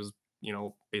long, which is,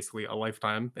 basically a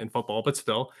lifetime in football, but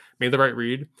still made the right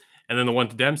read. And then the one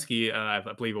to Demski, I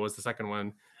believe it was the second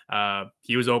one.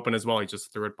 He was open as well. He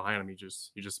just threw it behind him. He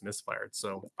just misfired.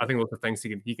 So I think those are things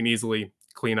he can easily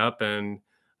clean up and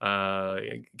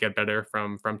get better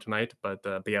from tonight. But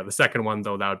yeah, the second one,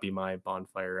 though, that would be my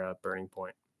bonfire burning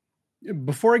point.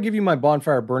 Before I give you my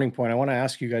bonfire burning point, I want to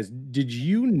ask you guys, did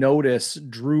you notice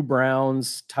Drew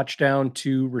Brown's touchdown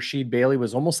to Rasheed Bailey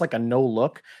was almost like a no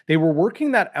look? They were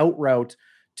working that out route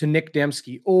to Nick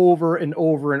Demski over and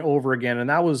over and over again. And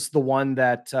that was the one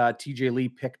that TJ Lee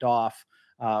picked off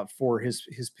for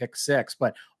his pick six.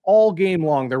 But all game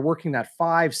long, they're working that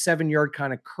 5-7 yard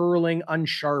kind of curling,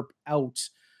 unsharp out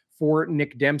for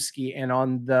Nick Demski. And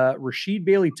on the Rasheed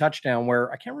Bailey touchdown,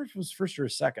 where I can't remember if it was first or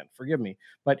second, forgive me,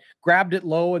 but grabbed it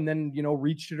low and then,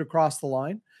 reached it across the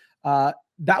line.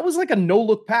 That was like a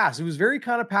no-look pass. It was very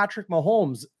kind of Patrick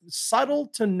Mahomes, subtle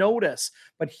to notice,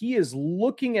 but he is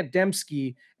looking at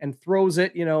Demski and throws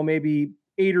it, maybe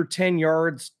 8 or 10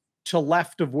 yards to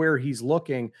left of where he's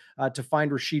looking to find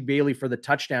Rasheed Bailey for the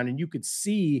touchdown. And you could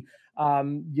see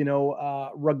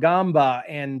Ragamba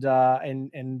and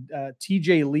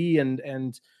TJ Lee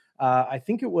and I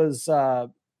think it was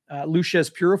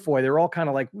Lucius Purifoy. They're all kind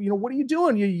of like, what are you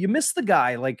doing? You missed the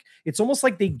guy. Like, it's almost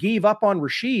like they gave up on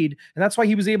Rasheed, and that's why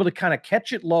he was able to kind of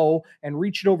catch it low and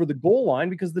reach it over the goal line,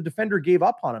 because the defender gave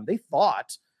up on him. They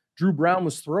thought Drew Brown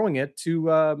was throwing it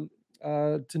to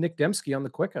Nick Demski on the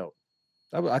quick out.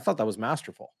 I thought that was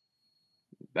masterful.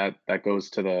 That goes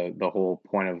to the whole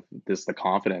point of this, the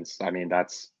confidence. I mean,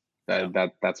 that's Yeah.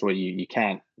 That's what you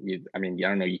can't. I mean, I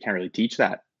don't know. You can't really teach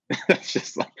that. That's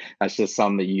just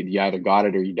something that you either got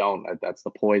it or you don't. That's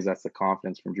the poise. That's the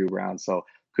confidence from Drew Brown. So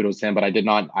kudos to him. But I did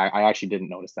not. I actually didn't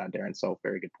notice that, Darren. So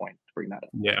very good point to bring that up.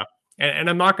 Yeah. And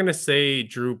I'm not going to say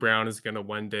Drew Brown is going to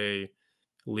one day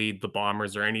lead the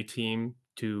Bombers or any team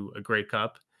to a Grey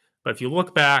Cup. But if you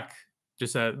look back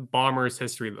just at Bombers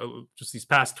history, just these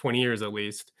past 20 years at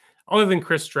least, other than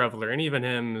Chris Streveler, and even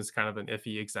him is kind of an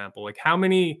iffy example. Like,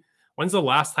 when's the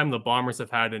last time the Bombers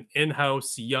have had an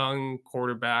in-house young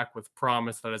quarterback with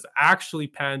promise that has actually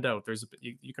panned out?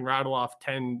 You can rattle off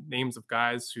 10 names of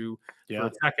guys who, for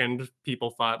a second, people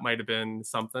thought might have been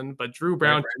something. But Drew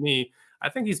Brown, to me, I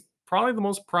think he's probably the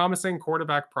most promising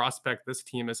quarterback prospect this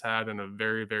team has had in a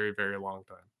very, very, very long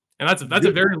time. And that's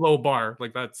a very low bar.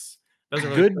 Like, that's doesn't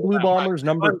really good Blue Bombers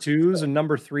number 2s and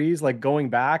number 3s, like going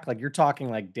back, like you're talking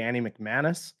like Danny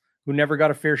McManus, who never got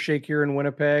a fair shake here in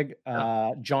Winnipeg.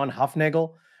 John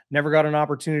Huffnagel never got an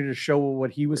opportunity to show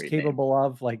what he was capable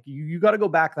of. Like you got to go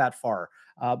back that far.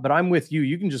 But I'm with you.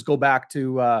 You can just go back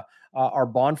to our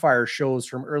bonfire shows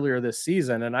from earlier this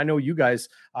season. And I know you guys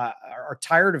are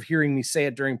tired of hearing me say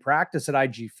it during practice at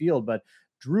IG Field, but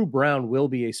Drew Brown will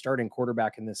be a starting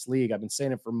quarterback in this league. I've been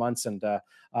saying it for months, and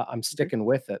I'm sticking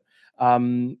with it.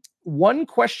 One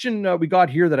question we got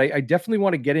here that I definitely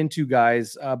want to get into,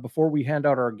 guys, before we hand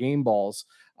out our game balls.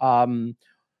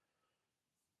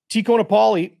 Tico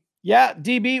Napoli. Yeah,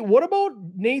 DB, what about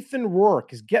Nathan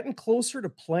Rourke? Is getting closer to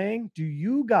playing? Do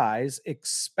you guys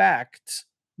expect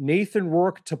Nathan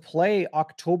Rourke to play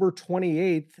October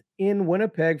 28th in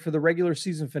Winnipeg for the regular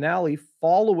season finale,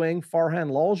 following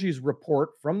Farhan Lalji's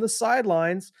report from the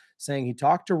sidelines saying he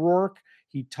talked to Rourke,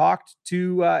 he talked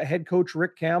to head coach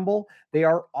Rick Campbell. They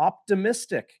are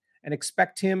optimistic and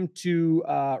expect him to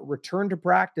return to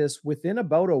practice within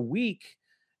about a week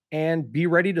and be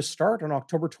ready to start on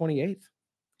October 28th.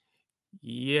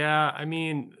 Yeah, I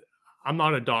mean, I'm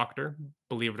not a doctor,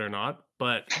 believe it or not,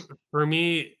 but for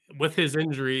me, with his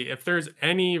injury, if there's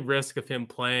any risk of him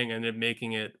playing and it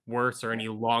making it worse or any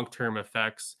long-term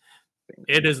effects,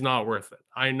 it is not worth it.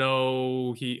 I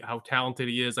know how talented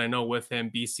he is. I know with him,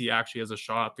 BC actually has a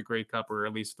shot at the Grey Cup, or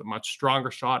at least a much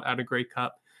stronger shot at a Grey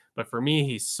Cup. But for me,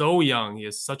 he's so young. He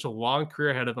has such a long career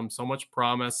ahead of him, so much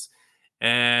promise.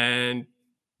 And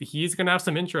he's going to have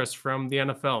some interest from the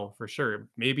NFL for sure.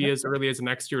 Maybe as early as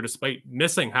next year, despite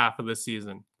missing half of the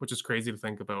season, which is crazy to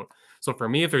think about. So for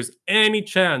me, if there's any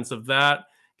chance of that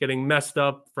getting messed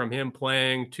up from him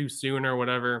playing too soon or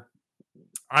whatever,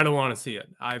 I don't want to see it.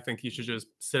 I think he should just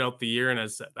sit out the year, and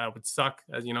as that would suck,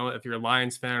 as you know, if you're a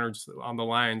Lions fan or just on the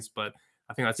Lions. But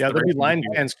I think that's there'll be Lions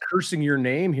fans cursing your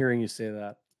name hearing you say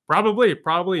that. Probably.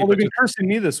 Well, they've been cursing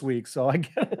me this week, so I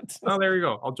get it. Oh, there you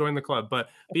go. I'll join the club. But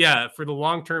yeah, for the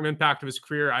long-term impact of his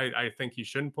career, I think he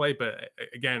shouldn't play. But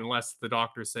again, unless the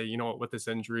doctors say, you know what, with this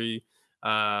injury,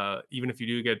 even if you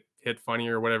do get hit funny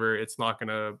or whatever, it's not going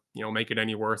to, make it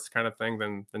any worse kind of thing,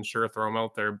 then sure, throw him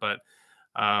out there. But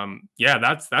yeah,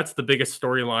 that's the biggest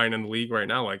storyline in the league right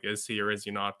now. Like, is he or is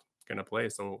he not going to play?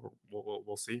 So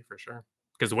we'll see for sure.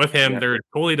 Because with him, they're a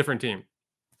totally different team.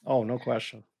 Oh, no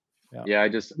question. Yeah, I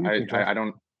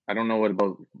don't know what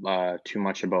about too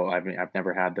much about. I've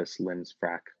never had this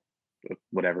Linzfrack,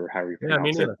 whatever, however you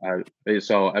pronounce it.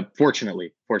 So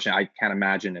fortunately, I can't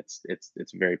imagine it's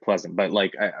very pleasant. But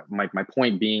like my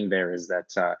point being there is that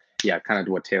kind of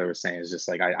to what Taylor was saying is just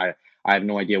like I have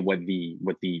no idea what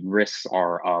the risks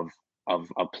are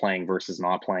of playing versus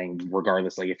not playing,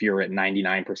 regardless. Like if you're at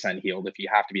 99% healed, if you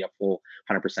have to be a full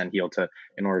 100% healed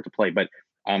in order to play, but.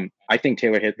 I think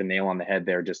Taylor hit the nail on the head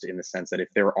there, just in the sense that if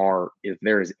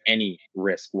there is any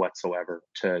risk whatsoever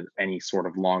to any sort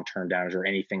of long-term damage or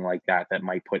anything like that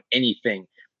might put anything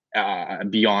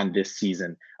beyond this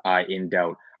season in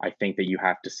doubt, I think that you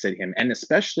have to sit him. And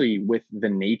especially with the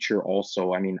nature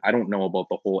also, I mean, I don't know about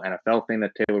the whole NFL thing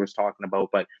that Taylor was talking about,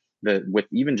 but with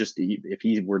even just if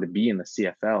he were to be in the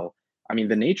CFL, I mean,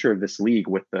 the nature of this league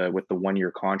with the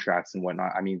 1-year contracts and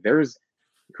whatnot, I mean,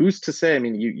 who's to say? I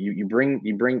mean, you bring.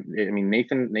 I mean,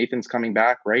 Nathan's coming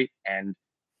back, right? And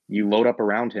you load up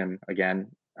around him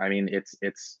again. I mean,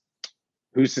 it's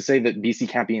who's to say that BC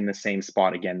can't be in the same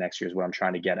spot again next year? Is what I'm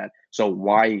trying to get at. So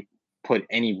why put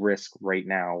any risk right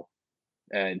now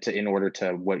in order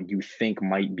to what you think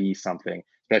might be something?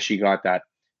 Especially you got that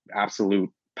absolute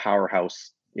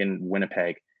powerhouse in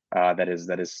Winnipeg that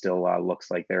is still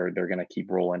looks like they're going to keep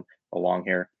rolling along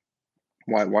here.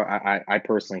 Why I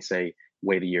personally say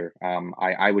wait a year.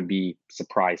 I would be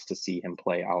surprised to see him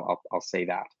play. I'll say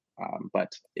that.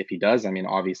 But if he does, I mean,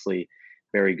 obviously,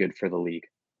 very good for the league.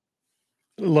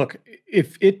 Look,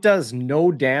 if it does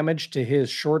no damage to his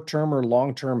short-term or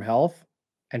long-term health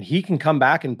and he can come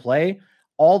back and play,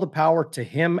 all the power to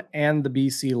him and the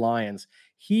BC Lions.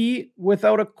 He,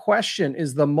 without a question,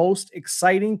 is the most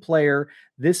exciting player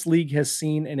this league has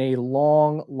seen in a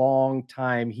long, long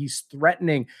time. He's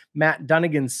threatening Matt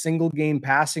Dunnigan's single game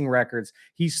passing records.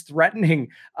 He's threatening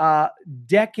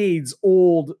decades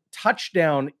old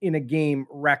touchdown in a game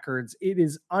records. It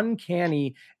is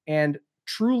uncanny and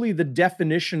truly the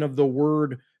definition of the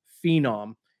word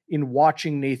phenom in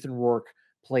watching Nathan Rourke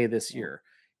play this year.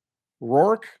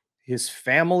 Rourke, his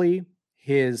family,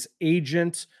 his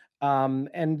agent,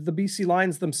 and the BC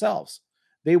Lions themselves.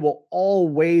 They will all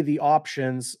weigh the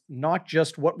options, not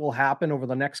just what will happen over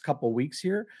the next couple of weeks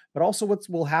here, but also what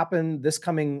will happen this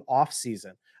coming off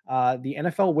season. The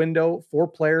NFL window for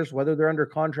players, whether they're under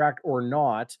contract or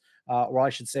not, or I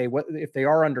should say, what if they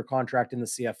are under contract in the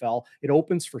CFL, it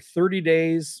opens for 30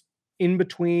 days in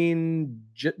between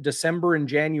December and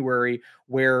January,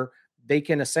 where they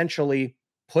can essentially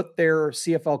put their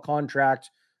CFL contract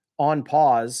on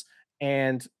pause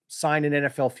and sign an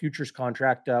NFL futures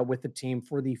contract with the team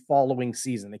for the following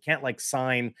season. They can't like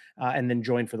sign and then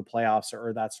join for the playoffs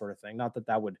or that sort of thing. Not that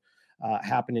that would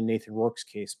happen in Nathan Rourke's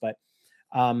case, but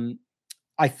um,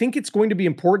 I think it's going to be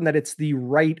important that it's the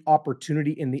right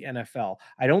opportunity in the NFL.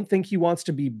 I don't think he wants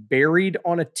to be buried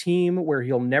on a team where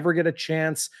he'll never get a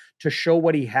chance to show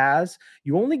what he has.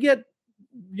 You only get,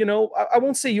 I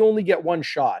won't say you only get one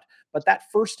shot, but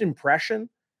that first impression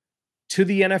to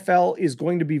the NFL is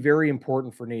going to be very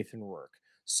important for Nathan Rourke.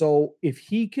 So if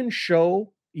he can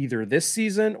show either this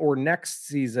season or next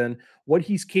season what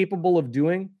he's capable of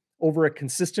doing over a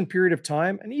consistent period of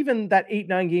time, and even that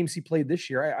 8-9 games he played this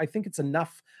year, I think it's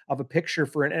enough of a picture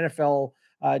for an NFL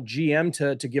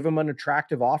GM to give him an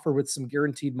attractive offer with some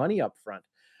guaranteed money up front.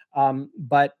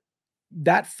 But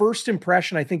that first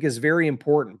impression, I think, is very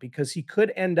important because he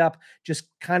could end up just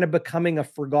kind of becoming a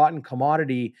forgotten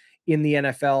commodity in the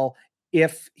NFL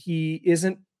if he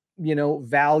isn't,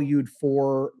 valued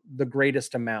for the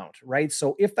greatest amount, right?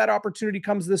 So if that opportunity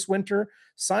comes this winter,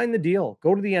 sign the deal,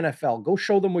 go to the NFL, go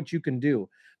show them what you can do.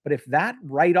 But if that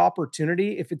right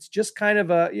opportunity, if it's just kind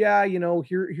of a, yeah,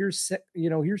 here's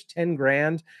 10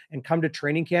 grand and come to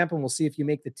training camp and we'll see if you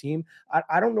make the team.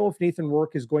 I don't know if Nathan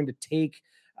Rourke is going to take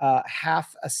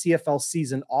half a CFL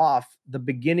season off the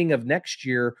beginning of next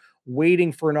year,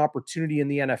 waiting for an opportunity in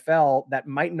the NFL that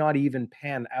might not even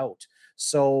pan out.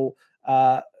 So,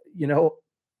 you know,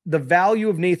 the value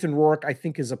of Nathan Rourke, I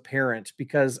think, is apparent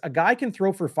because a guy can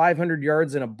throw for 500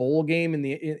 yards in a bowl game in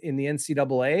the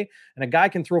NCAA, and a guy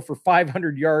can throw for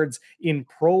 500 yards in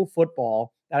pro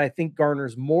football. That I think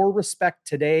garners more respect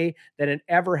today than it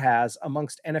ever has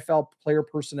amongst NFL player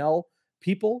personnel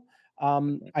people.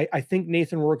 I think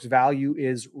Nathan Rourke's value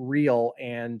is real,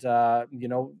 and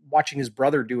watching his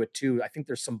brother do it too. I think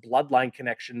there's some bloodline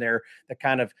connection there that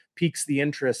kind of piques the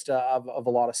interest of a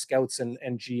lot of scouts and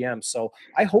GMs. So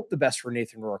I hope the best for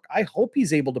Nathan Rourke. I hope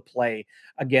he's able to play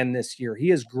again this year.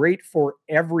 He is great for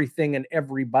everything and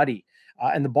everybody.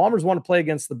 And the Bombers want to play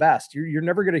against the best. You're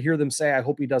never going to hear them say, "I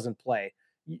hope he doesn't play."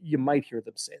 You might hear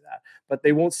them say that, but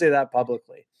they won't say that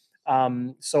publicly.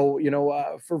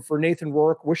 For Nathan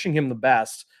Rourke, wishing him the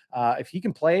best. If he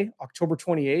can play October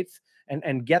 28th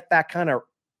and get that kind of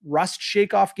rust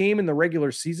shake-off game in the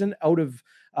regular season out of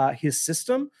his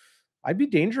system, I'd be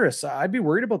dangerous. I'd be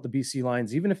worried about the BC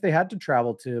Lions, even if they had to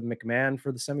travel to McMahon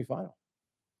for the semifinal.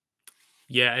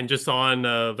 Yeah, and just on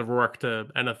the Rourke to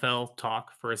NFL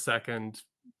talk for a second,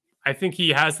 I think he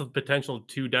has the potential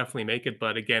to definitely make it.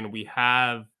 But again, we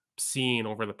have seen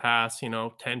over the past,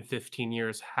 10, 15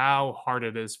 years how hard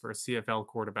it is for CFL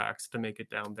quarterbacks to make it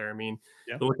down there. I mean,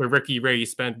 Yeah. you look at Ricky Ray, he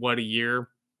spent a year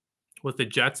with the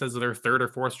Jets as their third or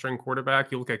fourth string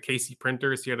quarterback. You look at Casey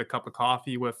Printers, he had a cup of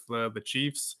coffee with the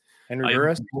Chiefs. Henry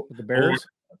Burris with the Bears.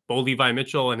 Bo Levi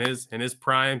Mitchell in his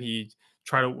prime, he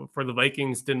tried to for the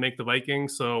Vikings, didn't make the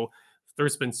Vikings. So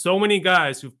there's been so many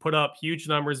guys who've put up huge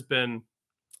numbers, been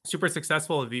super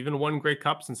successful, have even won great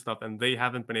cups and stuff, and they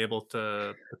haven't been able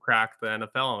to crack the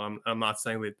NFL. I'm not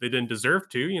saying they didn't deserve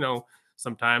to.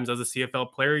 Sometimes as a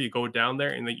CFL player, you go down there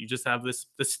and that you just have this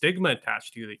stigma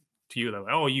attached to you that,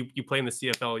 oh, you play in the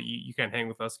CFL, you can't hang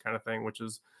with us kind of thing, which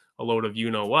is a load of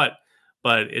what.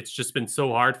 But it's just been so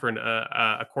hard for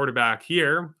a quarterback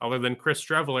here, other than Chris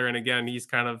Streveler. And again, he's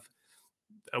kind of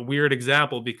a weird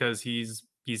example because he's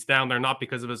down there not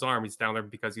because of his arm. He's down there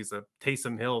because he's a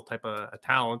Taysom Hill type of a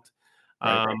talent.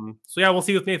 Right. So yeah, we'll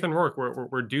see with Nathan Rourke.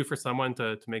 We're due for someone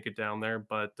to make it down there.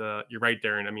 But you're right,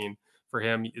 Darren. I mean, for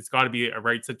him, it's got to be a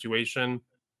right situation.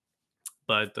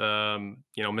 but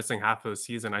missing half of the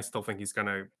season, I still think he's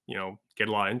gonna, get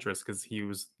a lot of interest because he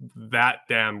was that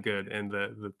damn good in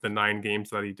the 9 games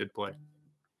that he did play.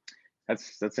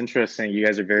 That's interesting. You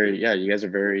guys are very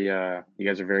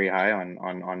high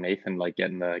on Nathan, like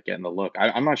getting the look.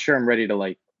 I'm not sure I'm ready to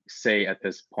like say at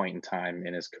this point in time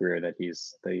in his career that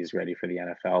he's ready for the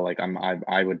NFL. Like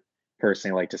I would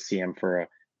personally like to see him for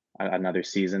another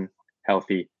season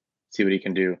healthy, see what he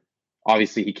can do.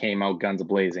 Obviously he came out guns a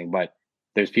blazing, but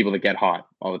there's people that get hot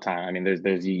all the time. I mean,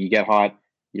 there's you get hot,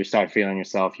 you start feeling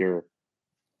yourself, you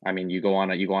go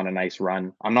on a nice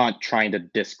run. I'm not trying to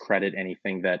discredit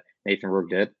anything that Nathan Rourke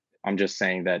did. I'm just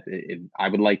saying that I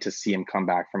would like to see him come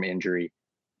back from injury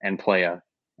and play a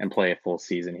full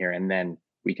season here, and then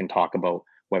we can talk about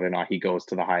whether or not he goes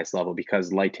to the highest level.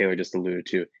 Because, like Taylor just alluded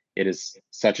to, it is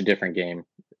such a different game.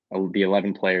 The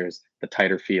 11 players, the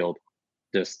tighter field,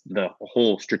 just the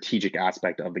whole strategic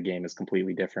aspect of the game is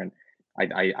completely different.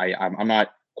 I'm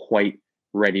not quite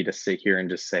ready to sit here and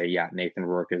just say, yeah, Nathan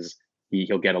Rourke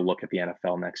he'll get a look at the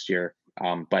NFL next year.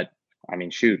 But I mean,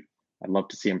 shoot, I'd love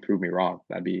to see him prove me wrong.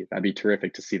 That'd be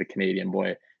terrific to see the Canadian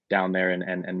boy down there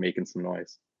and making some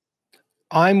noise.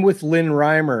 I'm with Lynn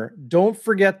Reimer. Don't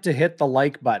forget to hit the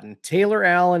like button. Taylor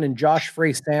Allen and Josh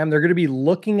Frey Sam, they're going to be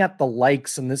looking at the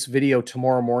likes in this video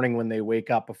tomorrow morning when they wake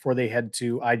up before they head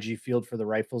to IG Field for the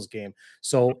Rifles game.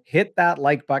 So hit that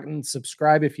like button,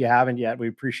 subscribe if you haven't yet. We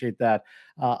appreciate that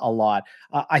a lot.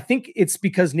 I think it's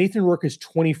because Nathan Rourke is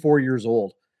 24 years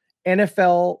old.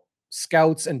 NFL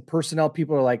scouts and personnel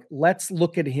people are like, let's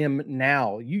look at him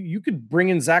now. You could bring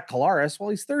in Zach Collaros.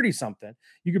 Well, he's 30 something.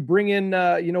 You could bring in,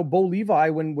 Bo Levi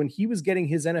when he was getting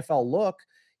his NFL look,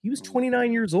 he was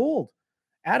 29 years old.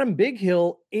 Adam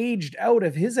Bighill aged out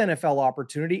of his NFL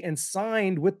opportunity and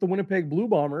signed with the Winnipeg Blue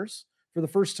Bombers for the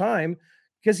first time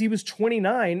because he was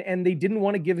 29 and they didn't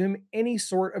want to give him any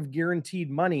sort of guaranteed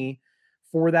money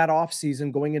for that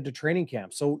offseason going into training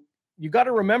camp. So you got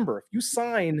to remember, if you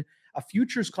sign a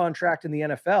futures contract in the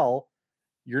NFL,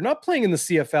 you're not playing in the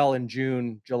CFL in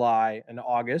June, July, and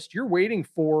August. You're waiting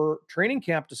for training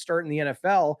camp to start in the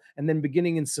NFL and then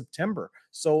beginning in September.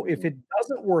 So if it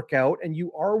doesn't work out and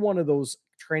you are one of those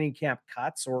training camp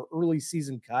cuts or early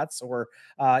season cuts, or,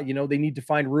 they need to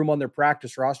find room on their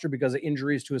practice roster because of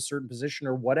injuries to a certain position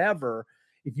or whatever,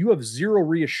 if you have zero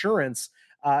reassurance,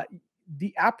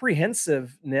 the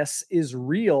apprehensiveness is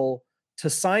real to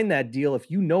sign that deal.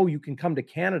 If you know you can come to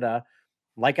Canada,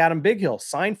 like Adam Bighill,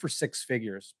 sign for 6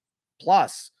 figures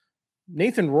plus.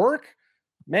 Nathan Rourke,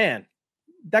 man,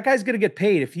 that guy's going to get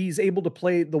paid if he's able to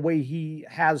play the way he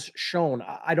has shown.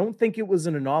 I don't think it was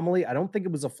an anomaly. I don't think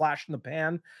it was a flash in the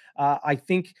pan. I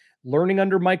think learning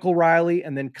under Michael Riley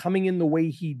and then coming in the way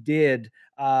he did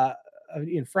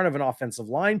in front of an offensive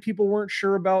line people weren't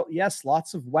sure about. Yes,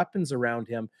 lots of weapons around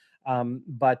him.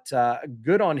 But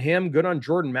good on him. Good on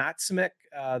Jordan Matsimick,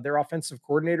 their offensive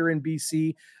coordinator in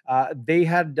BC. They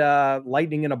had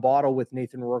lightning in a bottle with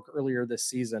Nathan Rourke earlier this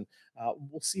season.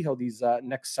 We'll see how these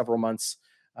next several months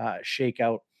shake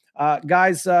out.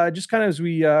 Guys, just kind of as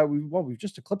we've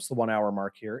just eclipsed the 1 hour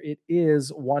mark here. It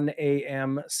is 1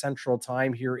 a.m. Central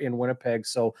Time here in Winnipeg,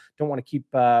 so don't want to keep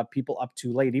people up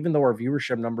too late, even though our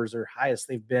viewership numbers are highest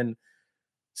they've been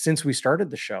since we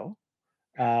started the show.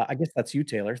 I guess that's you,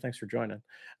 Taylor. Thanks for joining.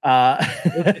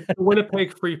 It's the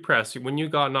Winnipeg Free Press. When you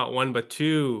got not one but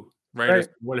two writers,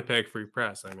 right. Winnipeg Free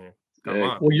Press. I mean, come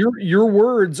on. Well, your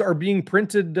words are being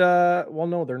printed. Well,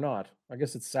 no, they're not. I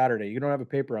guess it's Saturday. You don't have a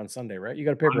paper on Sunday, right? You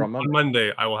got a paper on Monday. On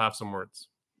Monday, I will have some words.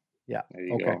 Yeah.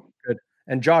 Okay. Good.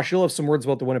 And Josh, you'll have some words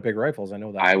about the Winnipeg Rifles. I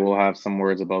know that. I will have some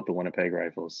words about the Winnipeg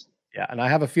Rifles. Yeah, and I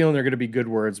have a feeling they're going to be good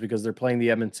words because they're playing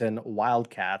the Edmonton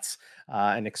Wildcats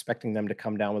and expecting them to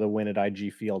come down with a win at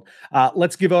IG Field.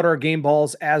 Let's give out our game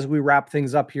balls as we wrap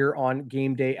things up here on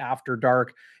Game Day After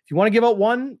Dark. If you want to give out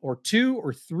 1 or 2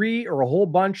 or 3 or a whole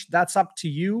bunch, that's up to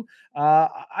you.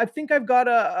 I think I've got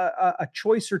a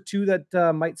choice or 2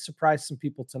 that might surprise some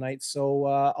people tonight, so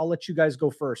I'll let you guys go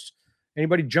first.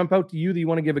 Anybody jump out to you that you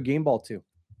want to give a game ball to?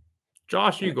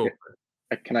 Josh, you go.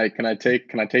 Can I take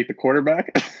the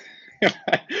quarterback?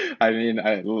 I mean,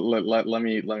 let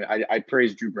me. I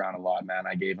praised Drew Brown a lot, man.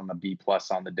 I gave him a B+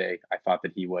 on the day. I thought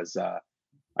that he was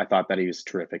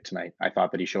terrific tonight. I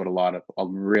thought that he showed a lot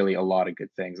of good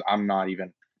things. I'm not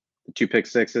even the 2 pick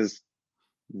sixes.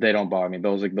 They don't bother me.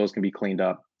 Those can be cleaned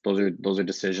up. Those are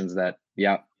decisions that,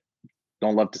 yeah,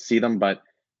 don't love to see them, but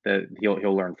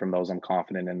he'll learn from those. I'm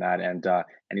confident in that, and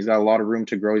he's got a lot of room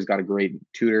to grow. He's got a great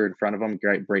tutor in front of him,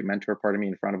 great mentor,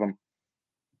 in front of him.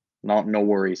 No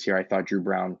worries here. I thought Drew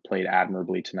Brown played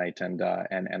admirably tonight, and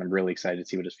I'm really excited to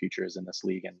see what his future is in this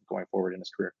league and going forward in his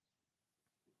career.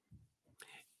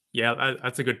 Yeah,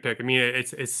 that's a good pick. I mean,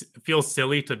 it feels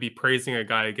silly to be praising a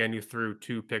guy again who threw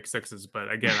 2 pick sixes,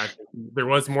 but again, I think there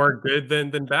was more good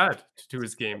than bad to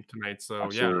his game tonight. So yeah,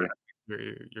 Absolutely.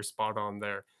 you're spot on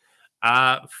there.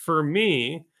 For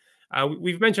me,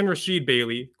 we've mentioned Rashid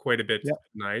Bailey quite a bit Yep.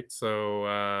 tonight, so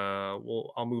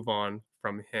I'll move on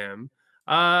from him.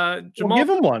 Well, Jamal. give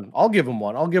him one. I'll give him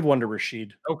one. I'll give one to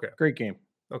Rashid. Okay. Great game.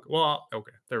 Okay. Well,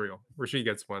 okay. There we go. Rashid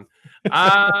gets one.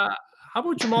 How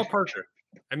about Jamal Parker?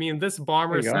 I mean, this There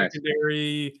Bomber you go. Nice.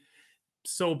 secondary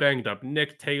so banged up.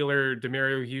 Nick Taylor,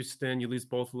 Demario Houston, you lose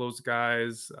both of those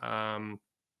guys.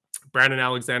 Brandon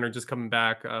Alexander just coming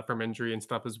back from injury and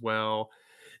stuff as well.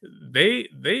 They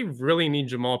really need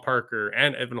Jamal Parker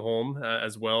and Evan Holm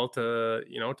as well to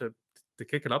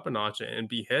kick it up a notch and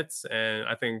be hits. And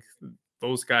I think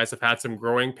those guys have had some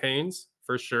growing pains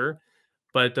for sure.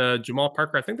 But Jamal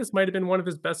Parker, I think this might have been one of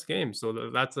his best games. So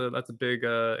that's a big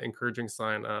encouraging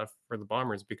sign for the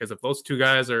Bombers, because if those two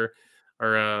guys are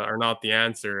not the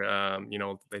answer,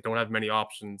 they don't have many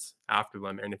options after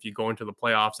them. And if you go into the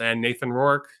playoffs, and Nathan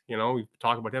Rourke, we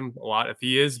talk about him a lot. If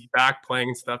he is back playing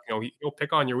and stuff, he'll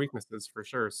pick on your weaknesses for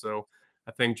sure. So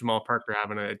I think Jamal Parker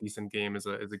having a decent game is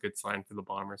a good sign for the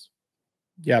Bombers.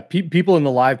 Yeah, people in the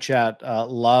live chat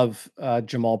love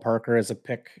Jamal Parker as a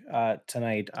pick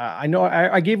tonight. I know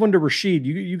I gave one to Rashid.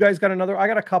 You guys got another? I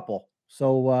got a couple.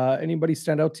 So anybody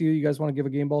stand out to you? You guys want to give a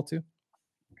game ball to?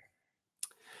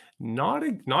 Not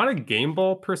a game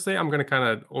ball per se. I'm going to kind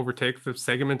of overtake the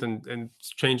segment and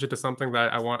change it to something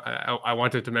that I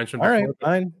wanted to mention All before. right,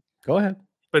 fine. Go ahead.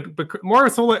 But more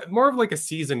of like a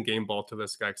season game ball to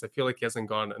this guy, because I feel like he hasn't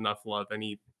gotten enough love, and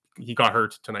he got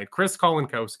hurt tonight. Chris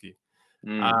Kolinkowski.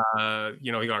 He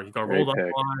got rolled up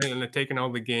line and taken out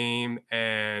of the game,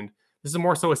 and this is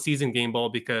more so a season game ball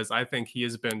because I think he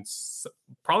has been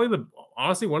probably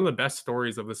honestly one of the best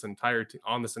stories of this entire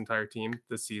on this entire team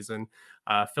this season,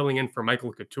 filling in for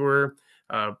Michael Couture.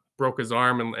 Broke his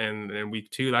arm and in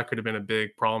week 2. That could have been a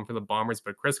big problem for the Bombers.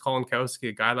 But Chris Kolinkowski,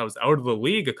 a guy that was out of the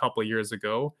league a couple of years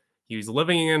ago, he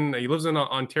lives in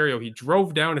Ontario. He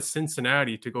drove down to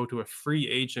Cincinnati to go to a free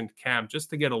agent camp just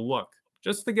to get a look.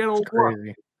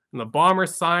 Crazy. And the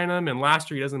Bombers sign him, and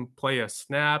last year he doesn't play a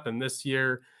snap, and this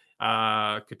year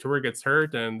Couture gets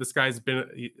hurt, and this guy's been,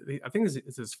 I think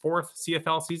it's his 4th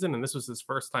CFL season, and this was his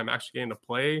first time actually getting to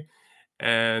play.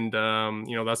 And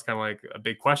that's kind of like a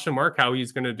big question mark how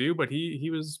he's going to do, but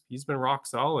he's been rock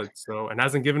solid. So, and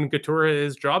hasn't given Couture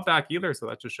his job back either. So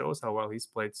that just shows how well he's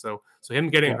played. So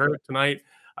him getting hurt tonight,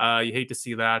 you hate to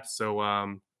see that. So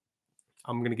I'm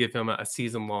going to give him a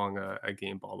season long a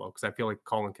game ball though, because I feel like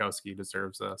Kolinkowski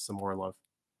deserves some more love.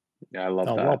 Yeah, I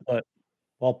love that.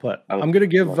 Well put. I'm going to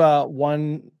give a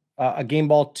game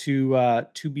ball to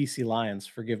BC Lions.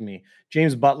 Forgive me.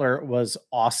 James Butler was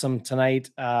awesome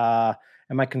tonight. Am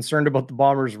I concerned about the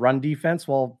Bombers' run defense?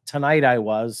 Well, tonight I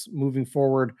was. Moving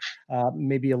forward,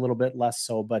 maybe a little bit less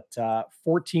so. But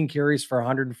 14 carries for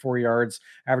 104 yards,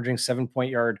 averaging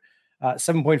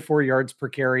 7.4 yards per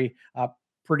carry.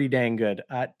 Pretty dang good.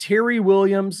 Terry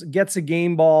Williams gets a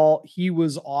game ball. He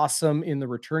was awesome in the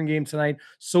return game tonight.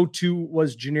 So too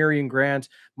was Janarian Grant.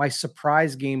 My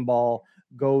surprise game ball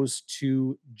goes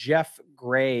to Jeff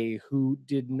Gray, who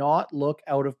did not look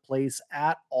out of place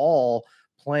at all,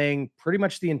 playing pretty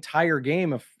much the entire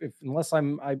game, unless I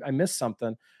missed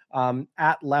something,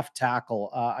 at left tackle.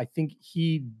 I think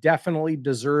he definitely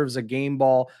deserves a game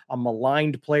ball, a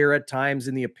maligned player at times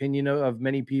in the opinion of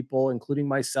many people, including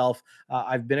myself.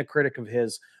 I've been a critic of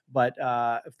his, but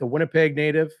if the Winnipeg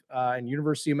native and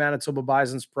University of Manitoba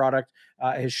Bison's product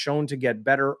has shown to get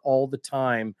better all the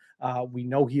time, we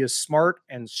know he is smart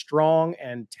and strong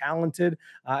and talented,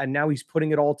 and now he's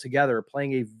putting it all together,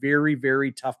 playing a very,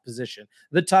 very tough position,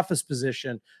 the toughest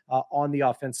position on the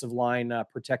offensive line,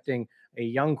 protecting a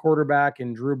young quarterback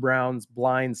in Drew Brown's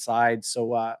blind side.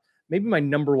 So maybe my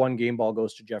number one game ball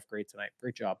goes to Jeff Gray tonight.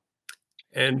 Great job.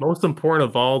 And most important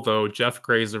of all, though, Jeff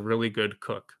Gray is a really good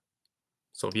cook.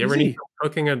 So if you ever need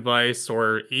cooking advice,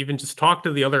 or even just talk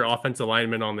to the other offensive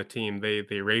linemen on the team,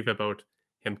 they rave about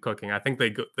him cooking. I think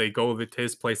they go to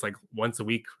his place like once a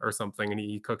week or something, and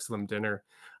he cooks them dinner.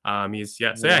 He's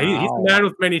a man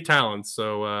with many talents.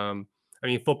 So I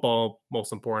mean, football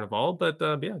most important of all, but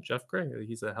Jeff Gray,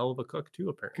 he's a hell of a cook too,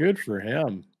 apparently. Good for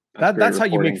him. That's how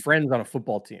you make friends on a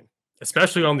football team,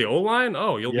 especially on the O-line.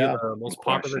 Oh, you'll be the most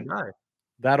popular guy.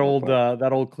 That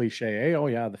old cliche. Eh? Oh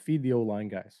yeah, the feed the O-line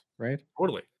guys, right?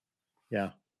 Totally. Yeah.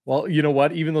 Well, you know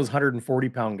what? Even those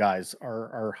 140-pound guys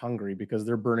are hungry because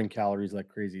they're burning calories like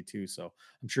crazy too. So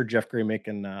I'm sure Jeff Gray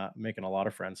making a lot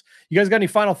of friends. You guys got any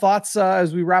final thoughts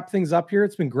as we wrap things up here?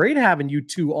 It's been great having you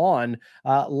two on.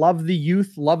 Love the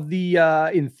youth, love the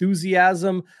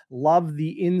enthusiasm, love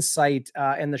the insight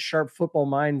and the sharp football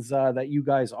minds that you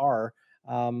guys are.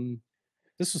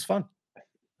 This was fun.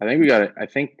 I think we got it. I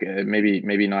think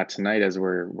maybe not tonight as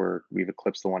we've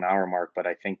eclipsed the 1 hour mark, but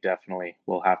I think definitely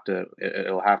we'll have to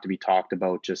it'll have to be talked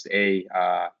about. Just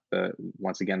the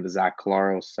once again the Zach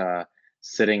Collaros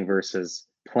sitting versus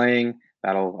playing.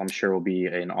 That'll I'm sure will be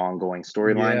an ongoing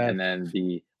storyline. Yeah. And then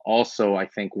the also I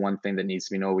think one thing that needs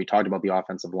to be known. We talked about the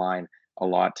offensive line a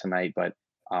lot tonight, but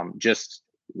just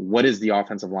what is the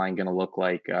offensive line going to look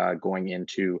like going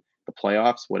into the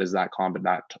playoffs? What is that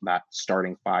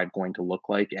starting five going to look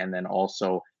like? And then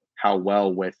also how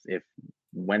well with if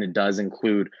when it does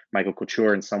include Michael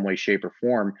Couture in some way, shape, or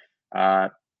form,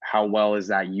 how well is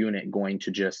that unit going to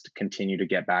just continue to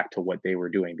get back to what they were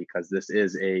doing? Because this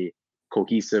is a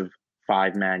cohesive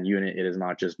 5-man unit. It is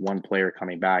not just one player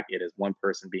coming back. It is one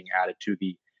person being added to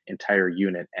the entire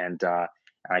unit. And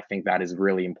I think that is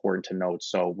really important to note.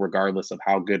 So regardless of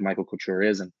how good Michael Couture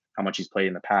is and how much he's played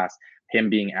in the past, him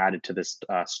being added to this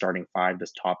starting five,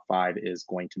 this top five, is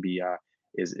going to be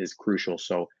is crucial.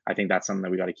 So I think that's something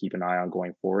that we got to keep an eye on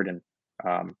going forward, and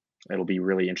it'll be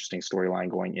really interesting storyline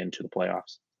going into the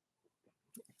playoffs.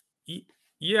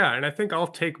 Yeah, and I think I'll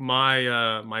take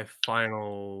my my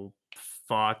final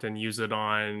thought and use it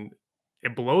on.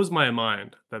 It blows my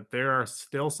mind that there are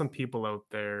still some people out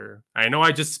there. I know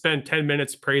I just spent 10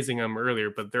 minutes praising him earlier,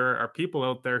 but there are people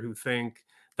out there who think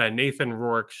that Nathan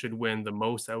Rourke should win the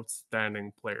most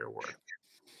outstanding player award.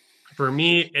 For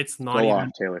me, Go off,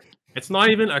 Taylor. it's not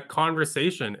even a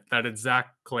conversation that it's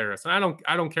Zach Collaros. And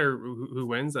I don't care who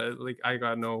wins. I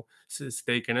got no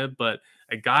stake in it. But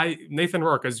a guy, Nathan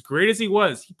Rourke, as great as he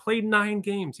was, he played 9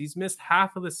 games. He's missed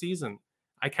half of the season.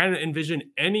 I kind of envision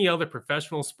any other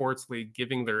professional sports league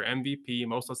giving their MVP,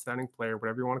 most outstanding player,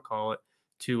 whatever you want to call it,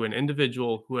 to an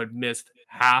individual who had missed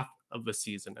half of the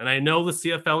season. And I know the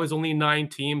CFL is only 9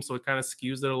 teams, so it kind of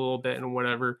skews it a little bit and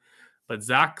whatever. But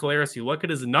Zach Collaros, you look at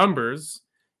his numbers,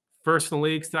 first in the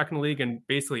league, second in the league, and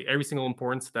basically every single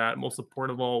important stat, most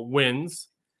important of all, wins.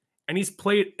 And he's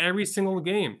played every single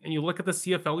game. And you look at the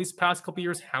CFL these past couple of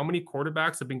years, how many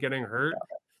quarterbacks have been getting hurt?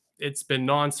 It's been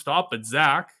nonstop. But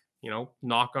Zach,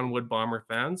 knock on wood, Bomber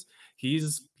fans,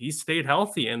 he's stayed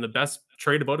healthy. And the best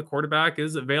trait about a quarterback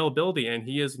is availability. And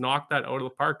he has knocked that out of the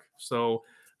park. So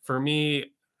for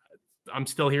me, I'm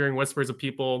still hearing whispers of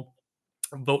people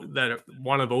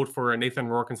want to vote for Nathan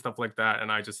Rourke and stuff like that, and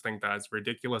I just think that's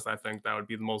ridiculous. I think that would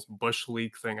be the most Bush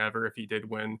League thing ever if he did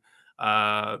win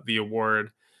the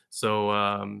award. So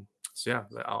yeah,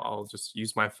 I'll just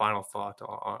use my final thought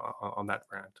on that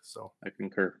rant. So I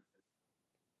concur.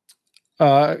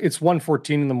 It's 1:14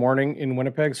 in the morning in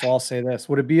Winnipeg, so I'll say this: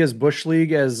 would it be as Bush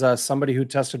League as somebody who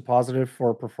tested positive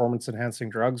for performance-enhancing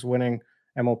drugs winning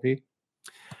MOP?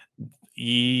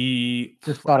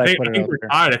 Just thought I put it out there.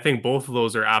 I think both of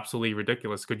those are absolutely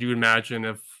ridiculous. Could you imagine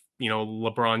if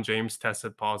LeBron James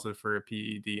tested positive for a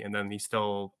PED and then he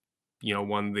still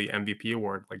won the MVP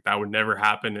award? Like that would never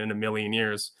happen in a million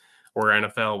years. Or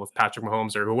NFL with Patrick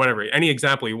Mahomes or whatever, any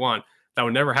example you want, that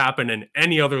would never happen in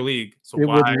any other league. So it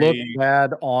would look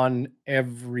bad on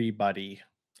everybody.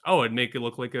 Oh, it'd make it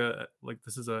look like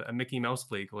this is a Mickey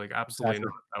Mouse league. Like absolutely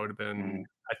not. That would have been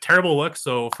a terrible look.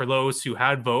 So for those who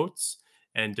had votes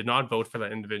and did not vote for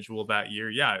that individual that year,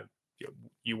 yeah,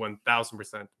 you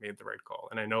 1000% made the right call.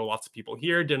 And I know lots of people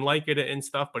here didn't like it and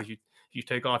stuff, but if you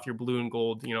take off your blue and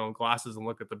gold, glasses and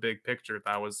look at the big picture,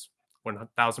 that was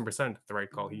 1000% the right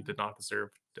call. He did not deserve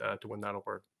to win that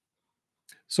award.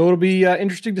 So it'll be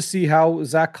interesting to see how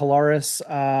Zach Collaros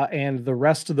and the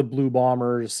rest of the Blue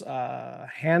Bombers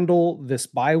handle this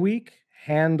bye week,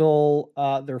 handle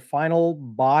their final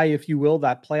bye, if you will,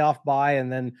 that playoff bye,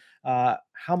 and then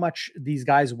how much these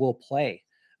guys will play.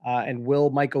 And will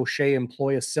Mike O'Shea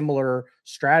employ a similar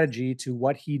strategy to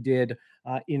what he did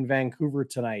in Vancouver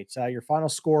tonight? Your final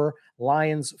score: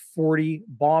 Lions 40,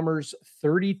 Bombers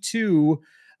 32,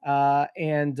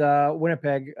 and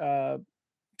Winnipeg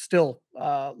still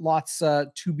lots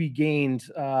to be gained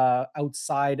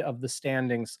outside of the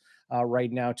standings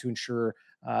right now to ensure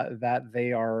that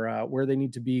they are where they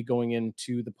need to be going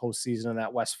into the postseason and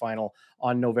that West final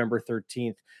on November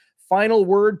 13th. final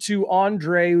word to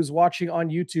Andre, who's watching on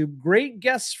YouTube. Great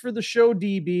guests for the show,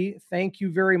 DB. Thank you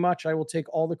very much. I will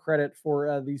take all the credit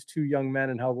for these two young men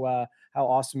and how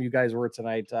awesome you guys were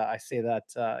tonight. I say that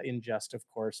in jest, of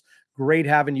course. Great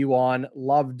having you on.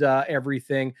 Loved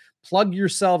everything. Plug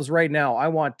yourselves right now. I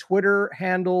want Twitter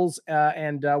handles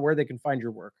and where they can find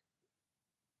your work.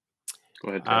 Go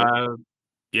ahead, Taylor.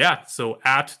 Yeah, so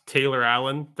at Taylor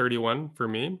Allen 31 for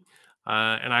me.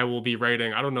 And I will be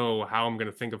writing, I don't know how I'm going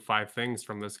to think of 5 things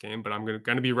from this game, but I'm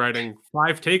going to be writing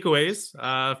 5 takeaways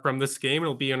from this game.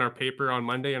 It'll be in our paper on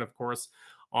Monday and, of course,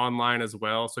 online as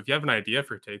well. So if you have an idea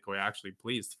for a takeaway, actually,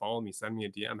 please follow me, send me a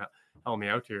DM, help me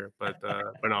out here. But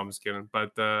no, I'm just kidding.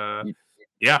 But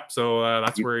yeah, so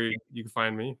that's where you can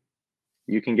find me.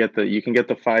 You can get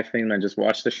the 5 things and just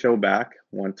watch the show back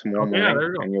tomorrow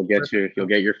morning, and you'll get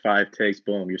your 5 takes.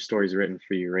 Boom, your story's written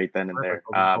for you right then and there.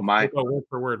 I'll word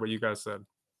for word what you guys said.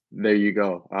 There you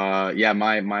go. Yeah,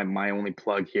 my only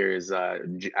plug here is at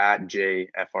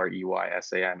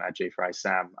JFREYSAM at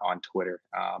JFrySam on Twitter.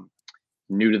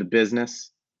 New to the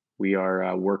business, we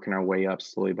are working our way up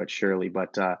slowly but surely.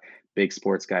 But big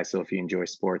sports guy, so if you enjoy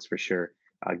sports, for sure,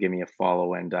 give me a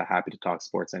follow, and happy to talk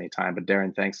sports anytime. But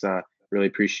Darren, thanks. Really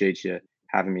appreciate you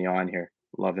having me on here.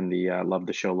 Love the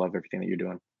show. Love everything that you're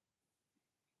doing.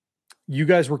 You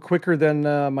guys were quicker than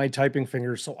my typing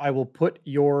fingers, so I will put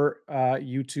your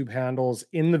YouTube handles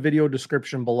in the video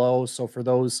description below. So for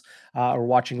those who are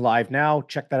watching live now,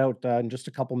 check that out in just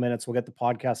a couple minutes. We'll get the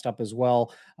podcast up as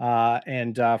well.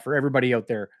 And for everybody out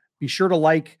there, be sure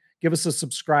to give us a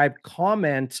subscribe,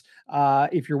 comment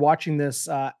if you're watching this,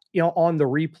 on the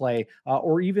replay,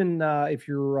 or even if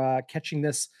you're catching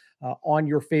this on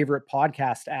your favorite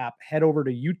podcast app. Head over to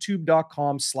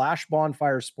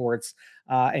youtube.com/bonfiresports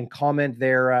and comment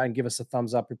there and give us a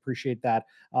thumbs up. Appreciate that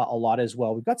a lot as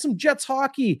well. We've got some Jets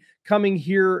hockey coming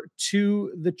here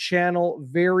to the channel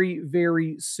very,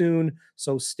 very soon.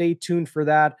 So stay tuned for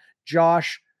that.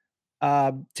 Josh,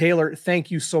 Taylor,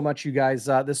 thank you so much, you guys.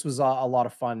 This was a lot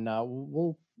of fun.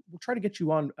 We'll try to get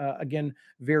you on again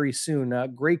very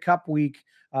soon. Grey Cup week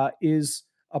is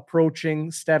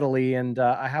approaching steadily, and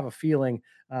I have a feeling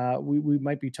we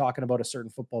might be talking about a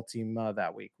certain football team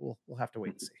that week. We'll have to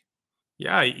wait and see.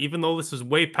 Yeah, even though this is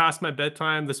way past my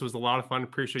bedtime, this was a lot of fun.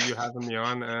 Appreciate you having me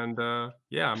on, and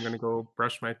yeah, I'm gonna go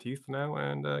brush my teeth now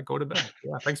and go to bed.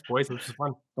 Yeah, thanks, boys. This was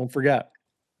fun. Don't forget.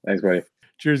 Thanks, buddy.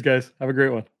 Cheers, guys. Have a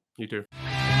great one. You too.